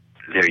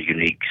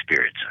unique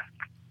spirits,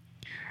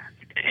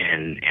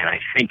 and I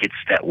think it's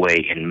that way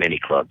in many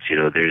clubs.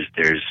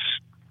 There's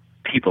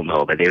people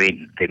know that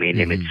they may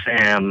name it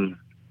Sam.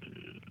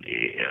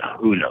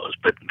 Who knows?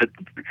 But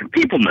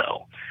people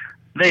know.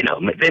 They know.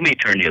 They may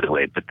turn the other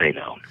way, but they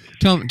know.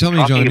 Tell me, Johnny.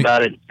 Talking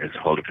about it is a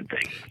whole different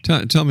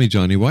thing. Tell me,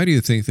 Johnny, why do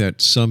you think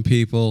that some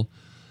people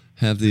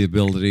have the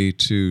ability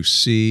to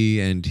see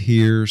and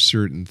hear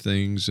certain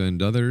things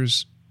and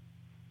others,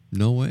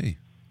 no way?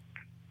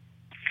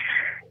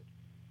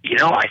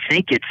 I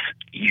think it's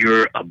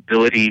your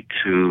ability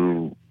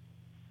to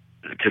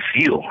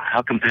feel.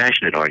 How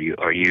compassionate are you?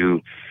 Are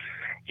you,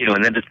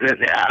 and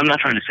I'm not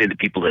trying to say that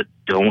people that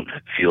don't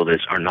feel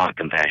this are not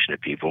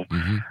compassionate people.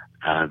 Mm-hmm.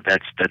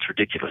 That's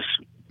ridiculous.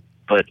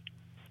 But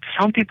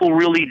some people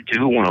really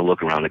do want to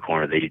look around the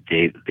corner.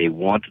 They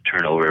want to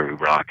turn over every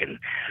rock, and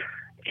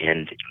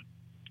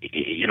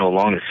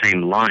along the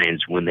same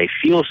lines, when they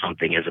feel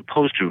something, as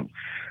opposed to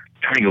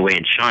turning away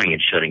and shying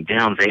and shutting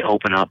down, they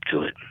open up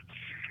to it.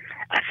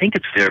 I think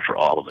it's there for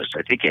all of us.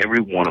 I think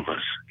every one of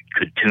us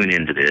could tune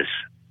into this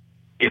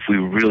if we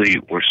really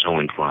were so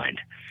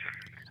inclined.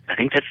 I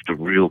think that's the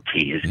real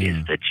key is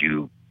that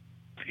you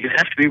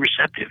have to be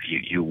receptive.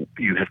 You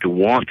have to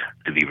want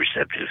to be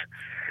receptive.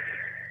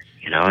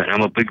 And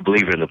I'm a big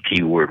believer in the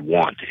key word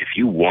want. If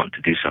you want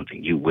to do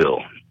something, you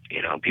will.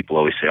 People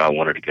always say, I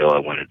wanted to go, I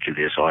wanted to do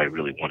this, I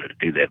really wanted to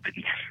do that. But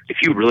if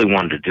you really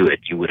wanted to do it,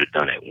 you would have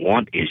done it.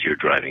 Want is your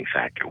driving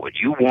factor. What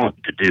you want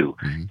to do,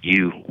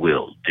 you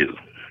will do.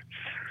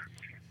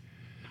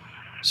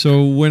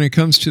 So when it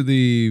comes to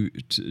the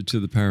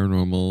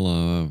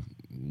paranormal,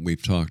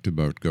 we've talked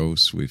about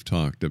ghosts, we've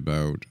talked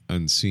about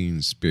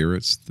unseen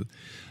spirits.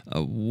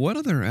 What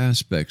other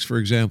aspects? For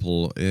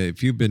example,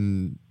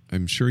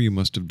 I'm sure you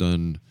must have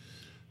done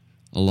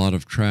a lot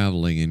of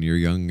traveling in your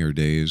younger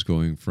days,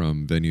 going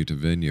from venue to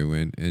venue,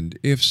 and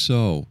if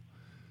so,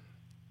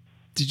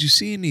 did you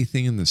see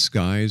anything in the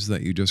skies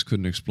that you just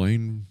couldn't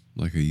explain,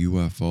 like a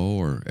UFO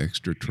or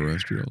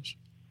extraterrestrials?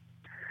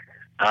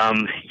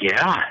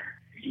 Yeah.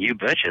 You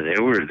betcha.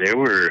 There were.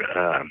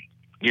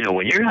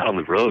 When you're out on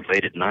the road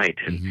late at night,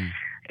 and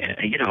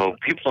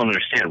people don't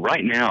understand.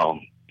 Right now,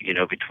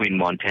 between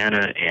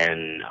Montana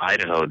and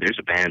Idaho, there's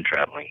a band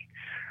traveling.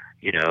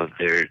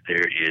 There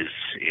is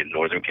in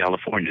Northern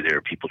California. There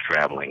are people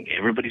traveling.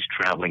 Everybody's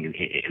traveling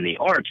in the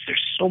arts.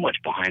 There's so much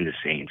behind the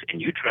scenes, and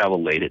you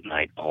travel late at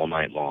night, all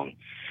night long.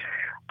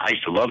 I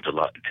used to love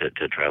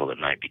to travel at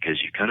night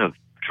because you kind of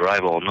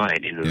drive all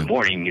night. In the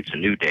morning, it's a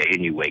new day,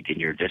 and you wake in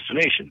your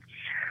destination.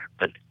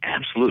 But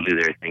absolutely,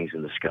 there are things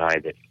in the sky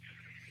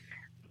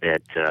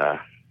that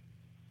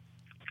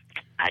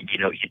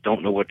you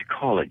don't know what to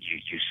call it.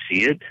 You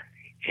see it,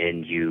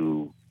 and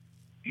you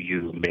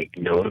make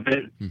note of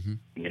it. Mm-hmm.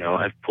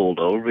 I've pulled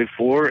over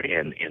before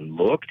and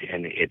looked,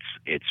 and it's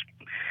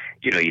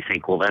you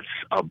think, well, that's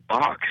a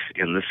box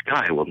in the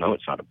sky. Well, no,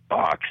 it's not a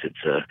box.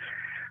 It's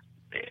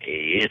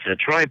a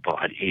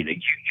tripod.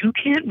 You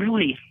can't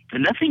really.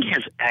 Nothing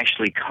has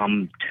actually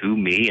come to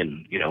me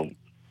and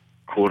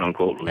quote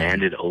unquote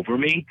landed over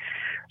me.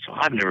 So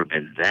I've never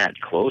been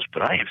that close,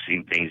 but I have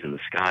seen things in the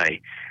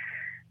sky.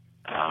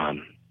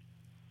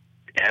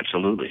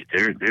 Absolutely,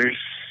 there's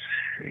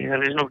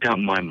no doubt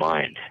in my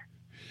mind.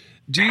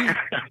 Do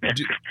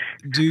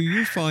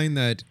you find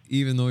that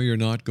even though you're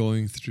not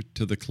going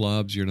to the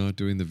clubs, you're not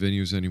doing the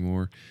venues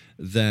anymore,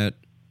 that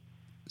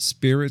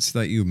spirits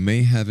that you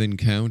may have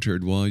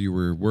encountered while you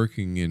were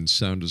working in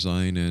sound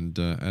design and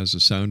as a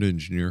sound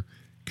engineer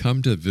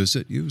come to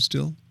visit you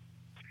still?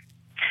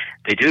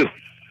 They do.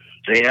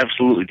 They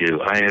absolutely do.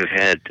 I have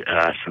had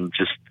some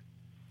just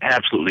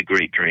absolutely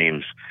great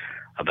dreams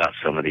about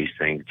some of these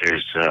things.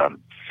 There's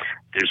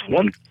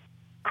one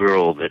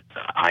girl that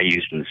I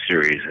used in the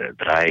series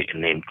that I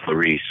named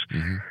Clarice,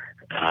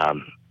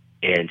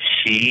 and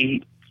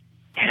she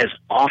has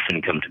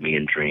often come to me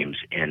in dreams,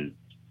 and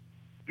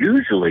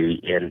usually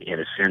in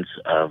a sense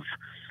of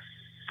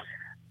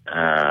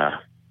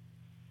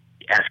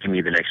asking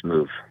me the next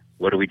move.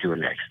 What are we doing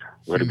next?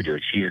 What are we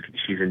doing?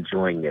 She's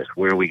enjoying this.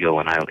 Where are we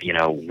going?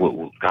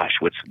 Gosh,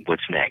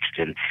 what's next?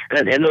 And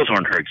those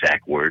aren't her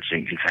exact words.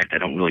 In fact, I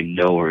don't really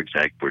know her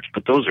exact words,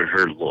 but those are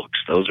her looks.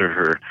 Those are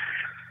her.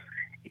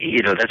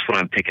 That's what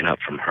I'm picking up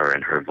from her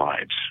and her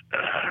vibes.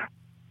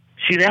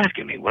 She's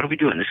asking me, "What are we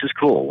doing? This is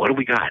cool. What do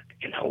we got?"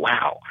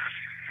 Wow.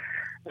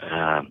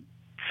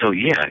 So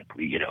yeah,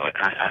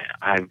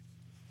 I've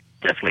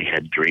definitely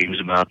had dreams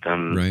about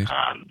them. Right.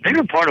 They're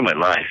a part of my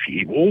life.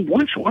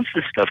 Once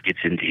this stuff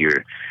gets into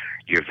your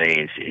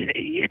veins,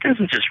 it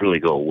doesn't just really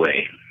go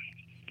away.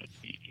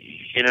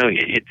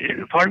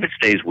 Part of it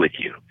stays with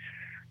you.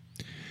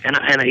 And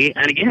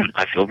again,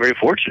 I feel very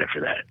fortunate for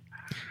that.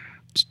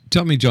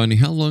 Tell me, Johnny,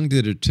 how long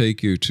did it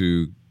take you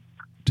to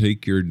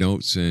take your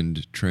notes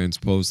and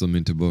transpose them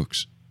into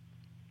books?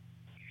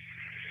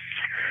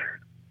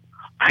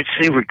 I'd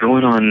say we're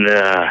going on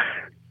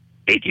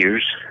 8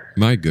 years.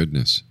 My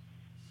goodness.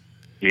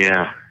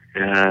 Yeah.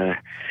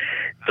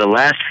 The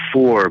last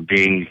 4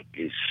 being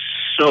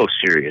so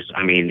serious.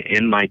 I mean,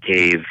 in my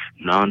cave,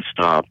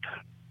 nonstop,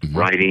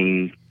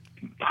 writing,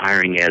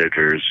 hiring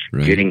editors,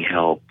 getting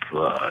help,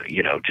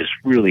 just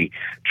really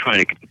trying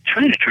to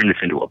turn this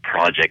into a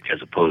project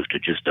as opposed to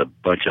just a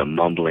bunch of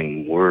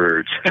mumbling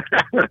words.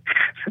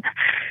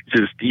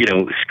 Just,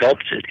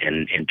 sculpt it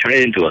and turn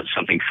it into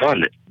something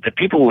fun that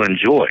people will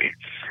enjoy.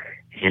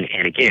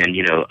 And again,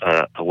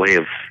 a way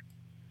of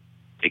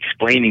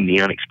explaining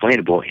the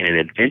unexplainable in an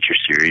adventure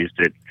series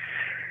that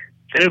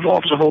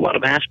involves a whole lot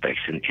of aspects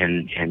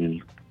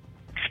and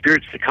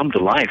spirits that come to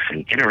life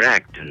and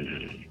interact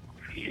and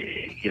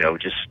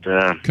just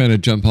kind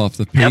of jump off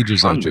the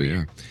pages at you.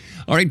 Yeah.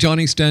 All right,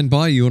 Johnny, stand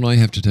by. You and I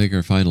have to take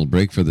our final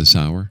break for this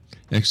hour.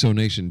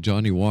 Exonation,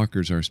 Johnny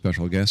Walker's our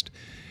special guest.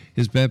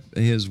 His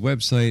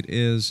website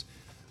is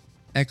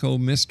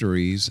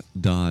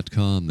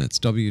echomysteries.com. That's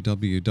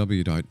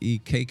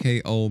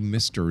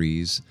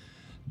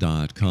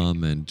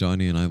www.ekkomysteries.com. And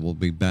Johnny and I will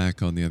be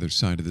back on the other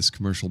side of this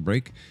commercial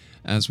break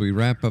as we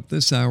wrap up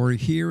this hour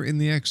here in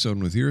the X Zone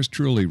with yours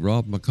truly,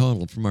 Rob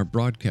McConnell, from our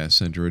broadcast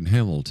center in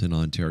Hamilton,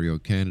 Ontario,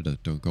 Canada.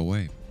 Don't go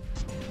away.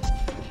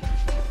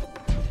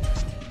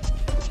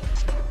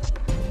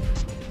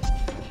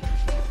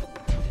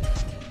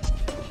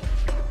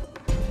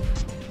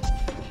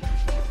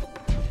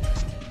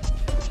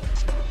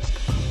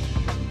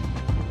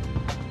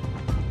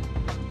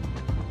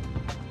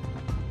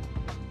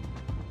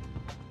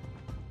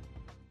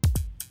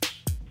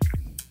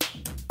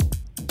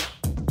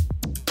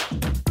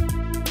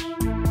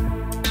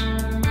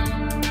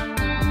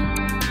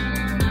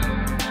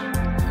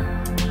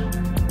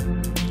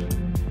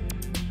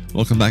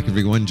 Welcome back,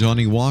 everyone.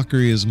 Johnny Walker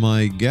is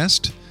my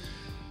guest.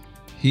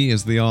 He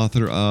is the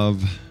author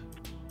of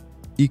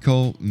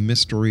Eco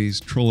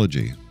Mysteries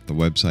Trilogy. The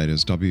website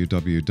is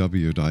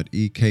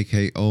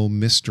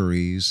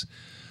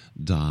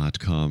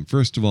www.ekkomysteries.com.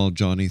 First of all,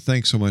 Johnny,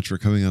 thanks so much for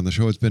coming on the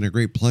show. It's been a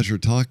great pleasure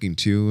talking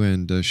to you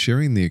and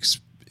sharing the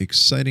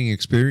exciting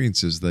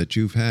experiences that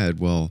you've had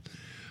while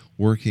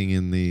working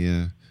in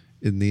the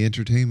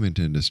entertainment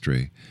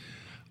industry.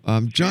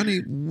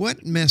 Johnny,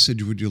 what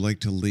message would you like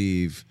to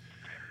leave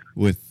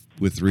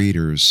with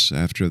readers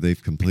after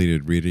they've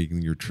completed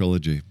reading your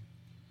trilogy?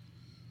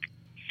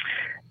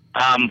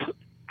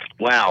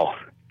 Wow.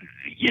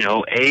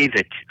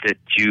 That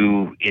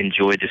you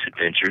enjoy this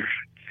adventure,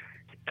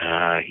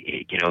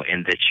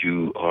 and that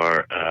you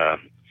are,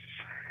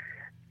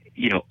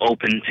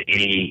 open to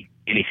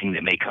anything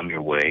that may come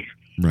your way,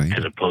 right,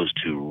 as opposed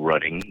to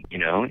running,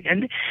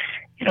 and,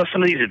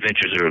 some of these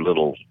adventures are a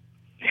little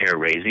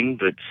hair-raising,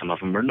 but some of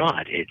them are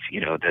not. It's,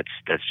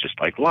 that's just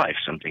like life.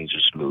 Some things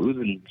are smooth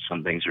and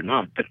some things are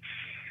not. But,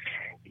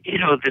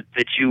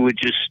 that you would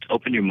just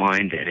open your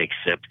mind and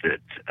accept that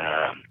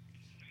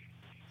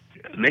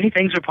many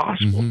things are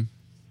possible.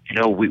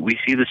 We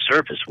see the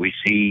surface. We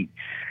see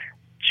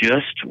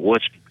just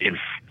what's in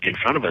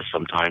front of us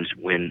sometimes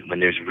when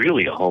there's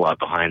really a whole lot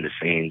behind the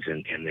scenes,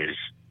 and there's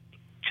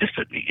just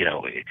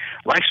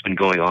life's been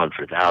going on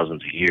for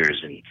thousands of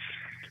years, and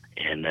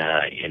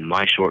in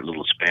my short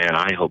little span,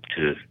 I hope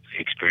to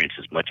experience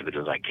as much of it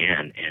as I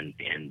can, and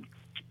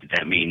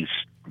that means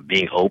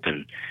being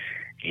open,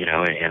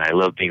 and I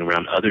love being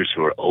around others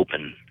who are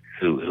open,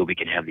 who we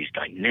can have these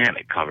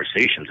dynamic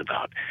conversations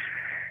about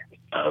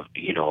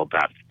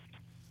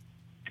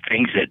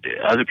things that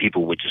other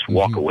people would just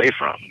walk away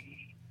from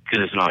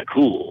because it's not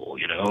cool,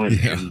 and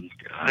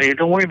I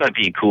don't worry about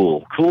being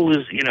cool. Cool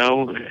is,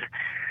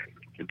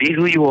 be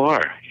who you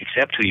are,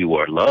 accept who you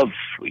are, love,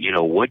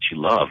 what you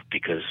love,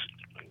 because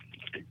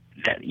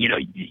that,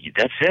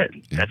 that's it.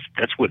 That's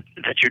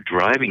your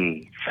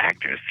driving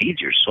factor. It feeds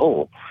your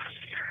soul.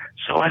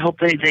 So I hope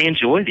they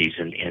enjoy these,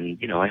 and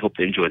I hope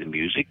they enjoy the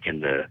music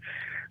and the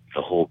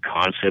whole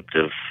concept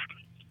of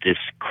this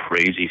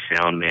crazy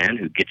sound man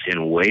who gets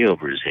in way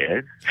over his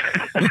head.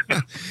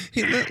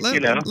 Hey,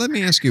 let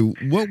me ask you,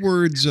 what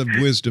words of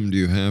wisdom do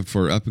you have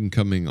for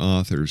up-and-coming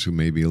authors who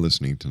may be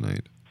listening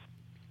tonight?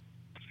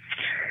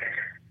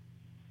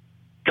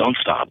 Don't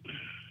stop.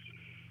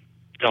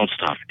 Don't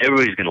stop.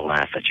 Everybody's going to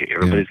laugh at you.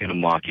 Everybody's going to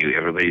mock you.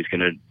 Everybody's going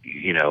to,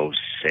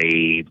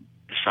 say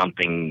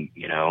something,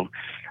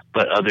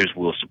 but others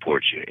will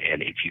support you.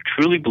 And if you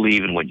truly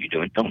believe in what you're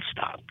doing, don't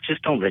stop.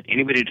 Just don't let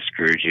anybody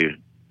discourage you.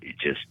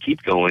 Just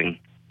keep going.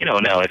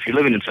 Now, if you're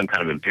living in some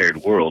kind of impaired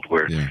world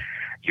where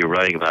you're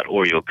writing about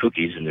Oreo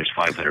cookies and there's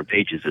 500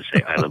 pages that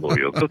say, I love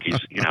Oreo cookies,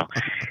 you're not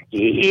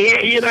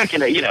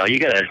going to, you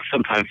got to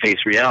sometimes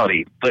face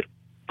reality. But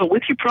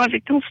with your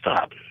project, don't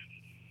stop.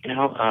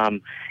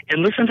 And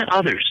listen to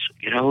others,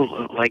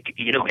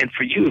 and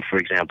for you, for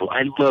example,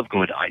 I love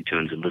going to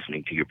iTunes and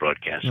listening to your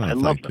broadcasts. I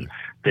love them.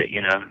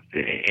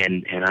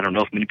 And I don't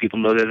know if many people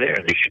know they're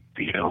there. They should,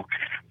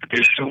 but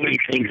there's so many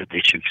things that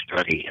they should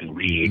study and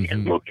read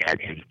and look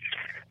at, and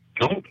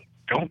don't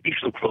be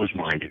so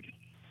closed-minded.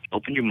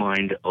 Open your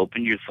mind,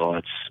 open your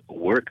thoughts,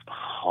 work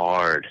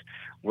hard.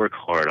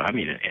 I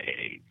mean,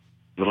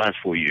 the last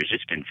 4 years,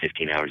 it's been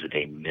 15 hours a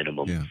day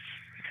minimum. Yeah.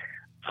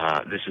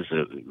 This is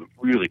a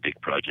really big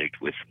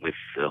project with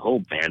the whole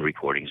band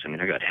recordings. I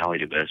mean, I got Hallie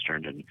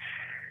DeVestern and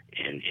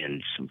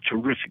some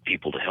terrific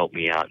people to help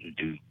me out and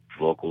do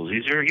vocals.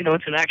 These are,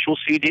 it's an actual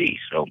CD.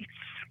 So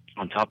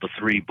on top of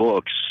 3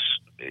 books,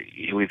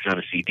 we've done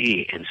a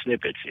CD and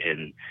snippets,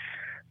 and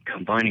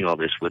combining all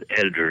this with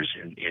editors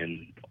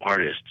and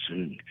artists.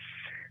 And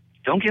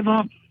don't give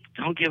up.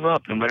 Don't give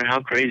up, no matter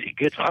how crazy it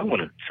gets.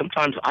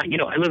 Sometimes I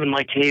live in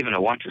my cave and I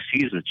watch the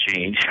seasons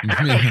change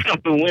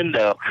out the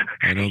window.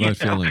 I know that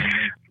feeling.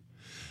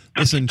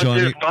 Listen,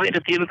 Johnny. There's light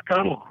at the end of the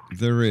tunnel.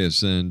 There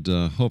is, and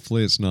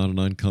hopefully it's not an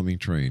oncoming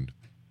train.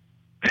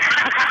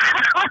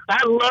 I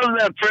love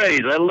that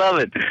phrase. I love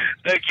it.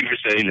 Thank you for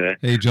saying that.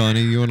 Hey,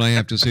 Johnny, you and I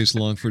have to say so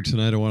long for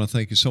tonight. I want to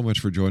thank you so much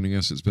for joining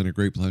us. It's been a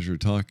great pleasure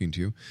talking to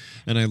you,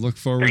 and I look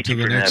forward to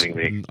the next.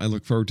 I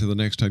look forward to the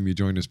next time you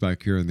join us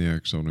back here in the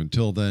X Zone.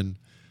 Until then,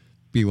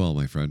 be well,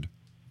 my friend.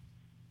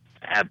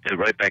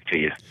 Right back to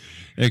you.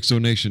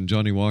 Exonation,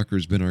 Johnny Walker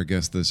has been our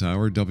guest this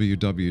hour.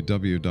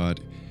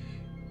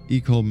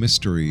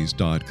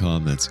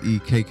 www.ekomysteries.com. That's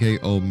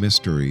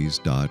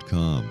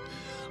EKKOMysteries.com.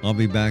 I'll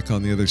be back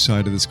on the other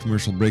side of this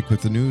commercial break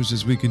with the news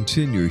as we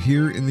continue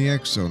here in the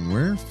X Zone,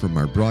 where from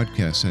our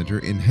broadcast center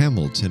in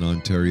Hamilton,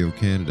 Ontario,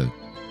 Canada.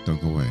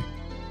 Don't go away.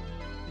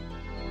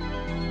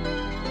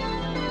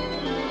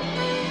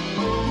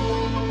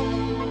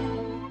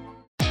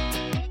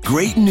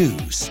 Great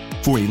news!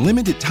 For a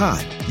limited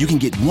time, you can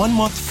get 1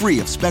 month free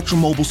of Spectrum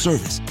Mobile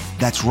service.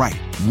 That's right,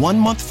 1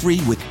 month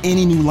free with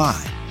any new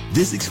line.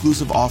 This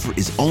exclusive offer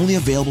is only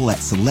available at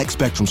select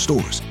Spectrum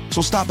stores,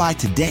 so stop by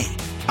today.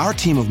 Our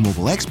team of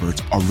mobile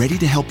experts are ready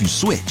to help you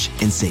switch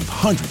and save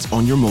hundreds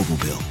on your mobile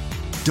bill.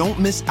 Don't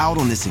miss out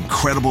on this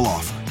incredible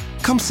offer.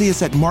 Come see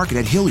us at Market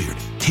at Hilliard,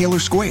 Taylor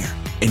Square,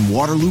 and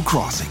Waterloo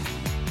Crossing.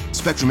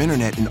 Spectrum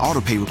Internet and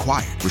autopay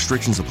required.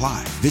 Restrictions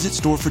apply. Visit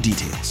store for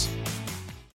details.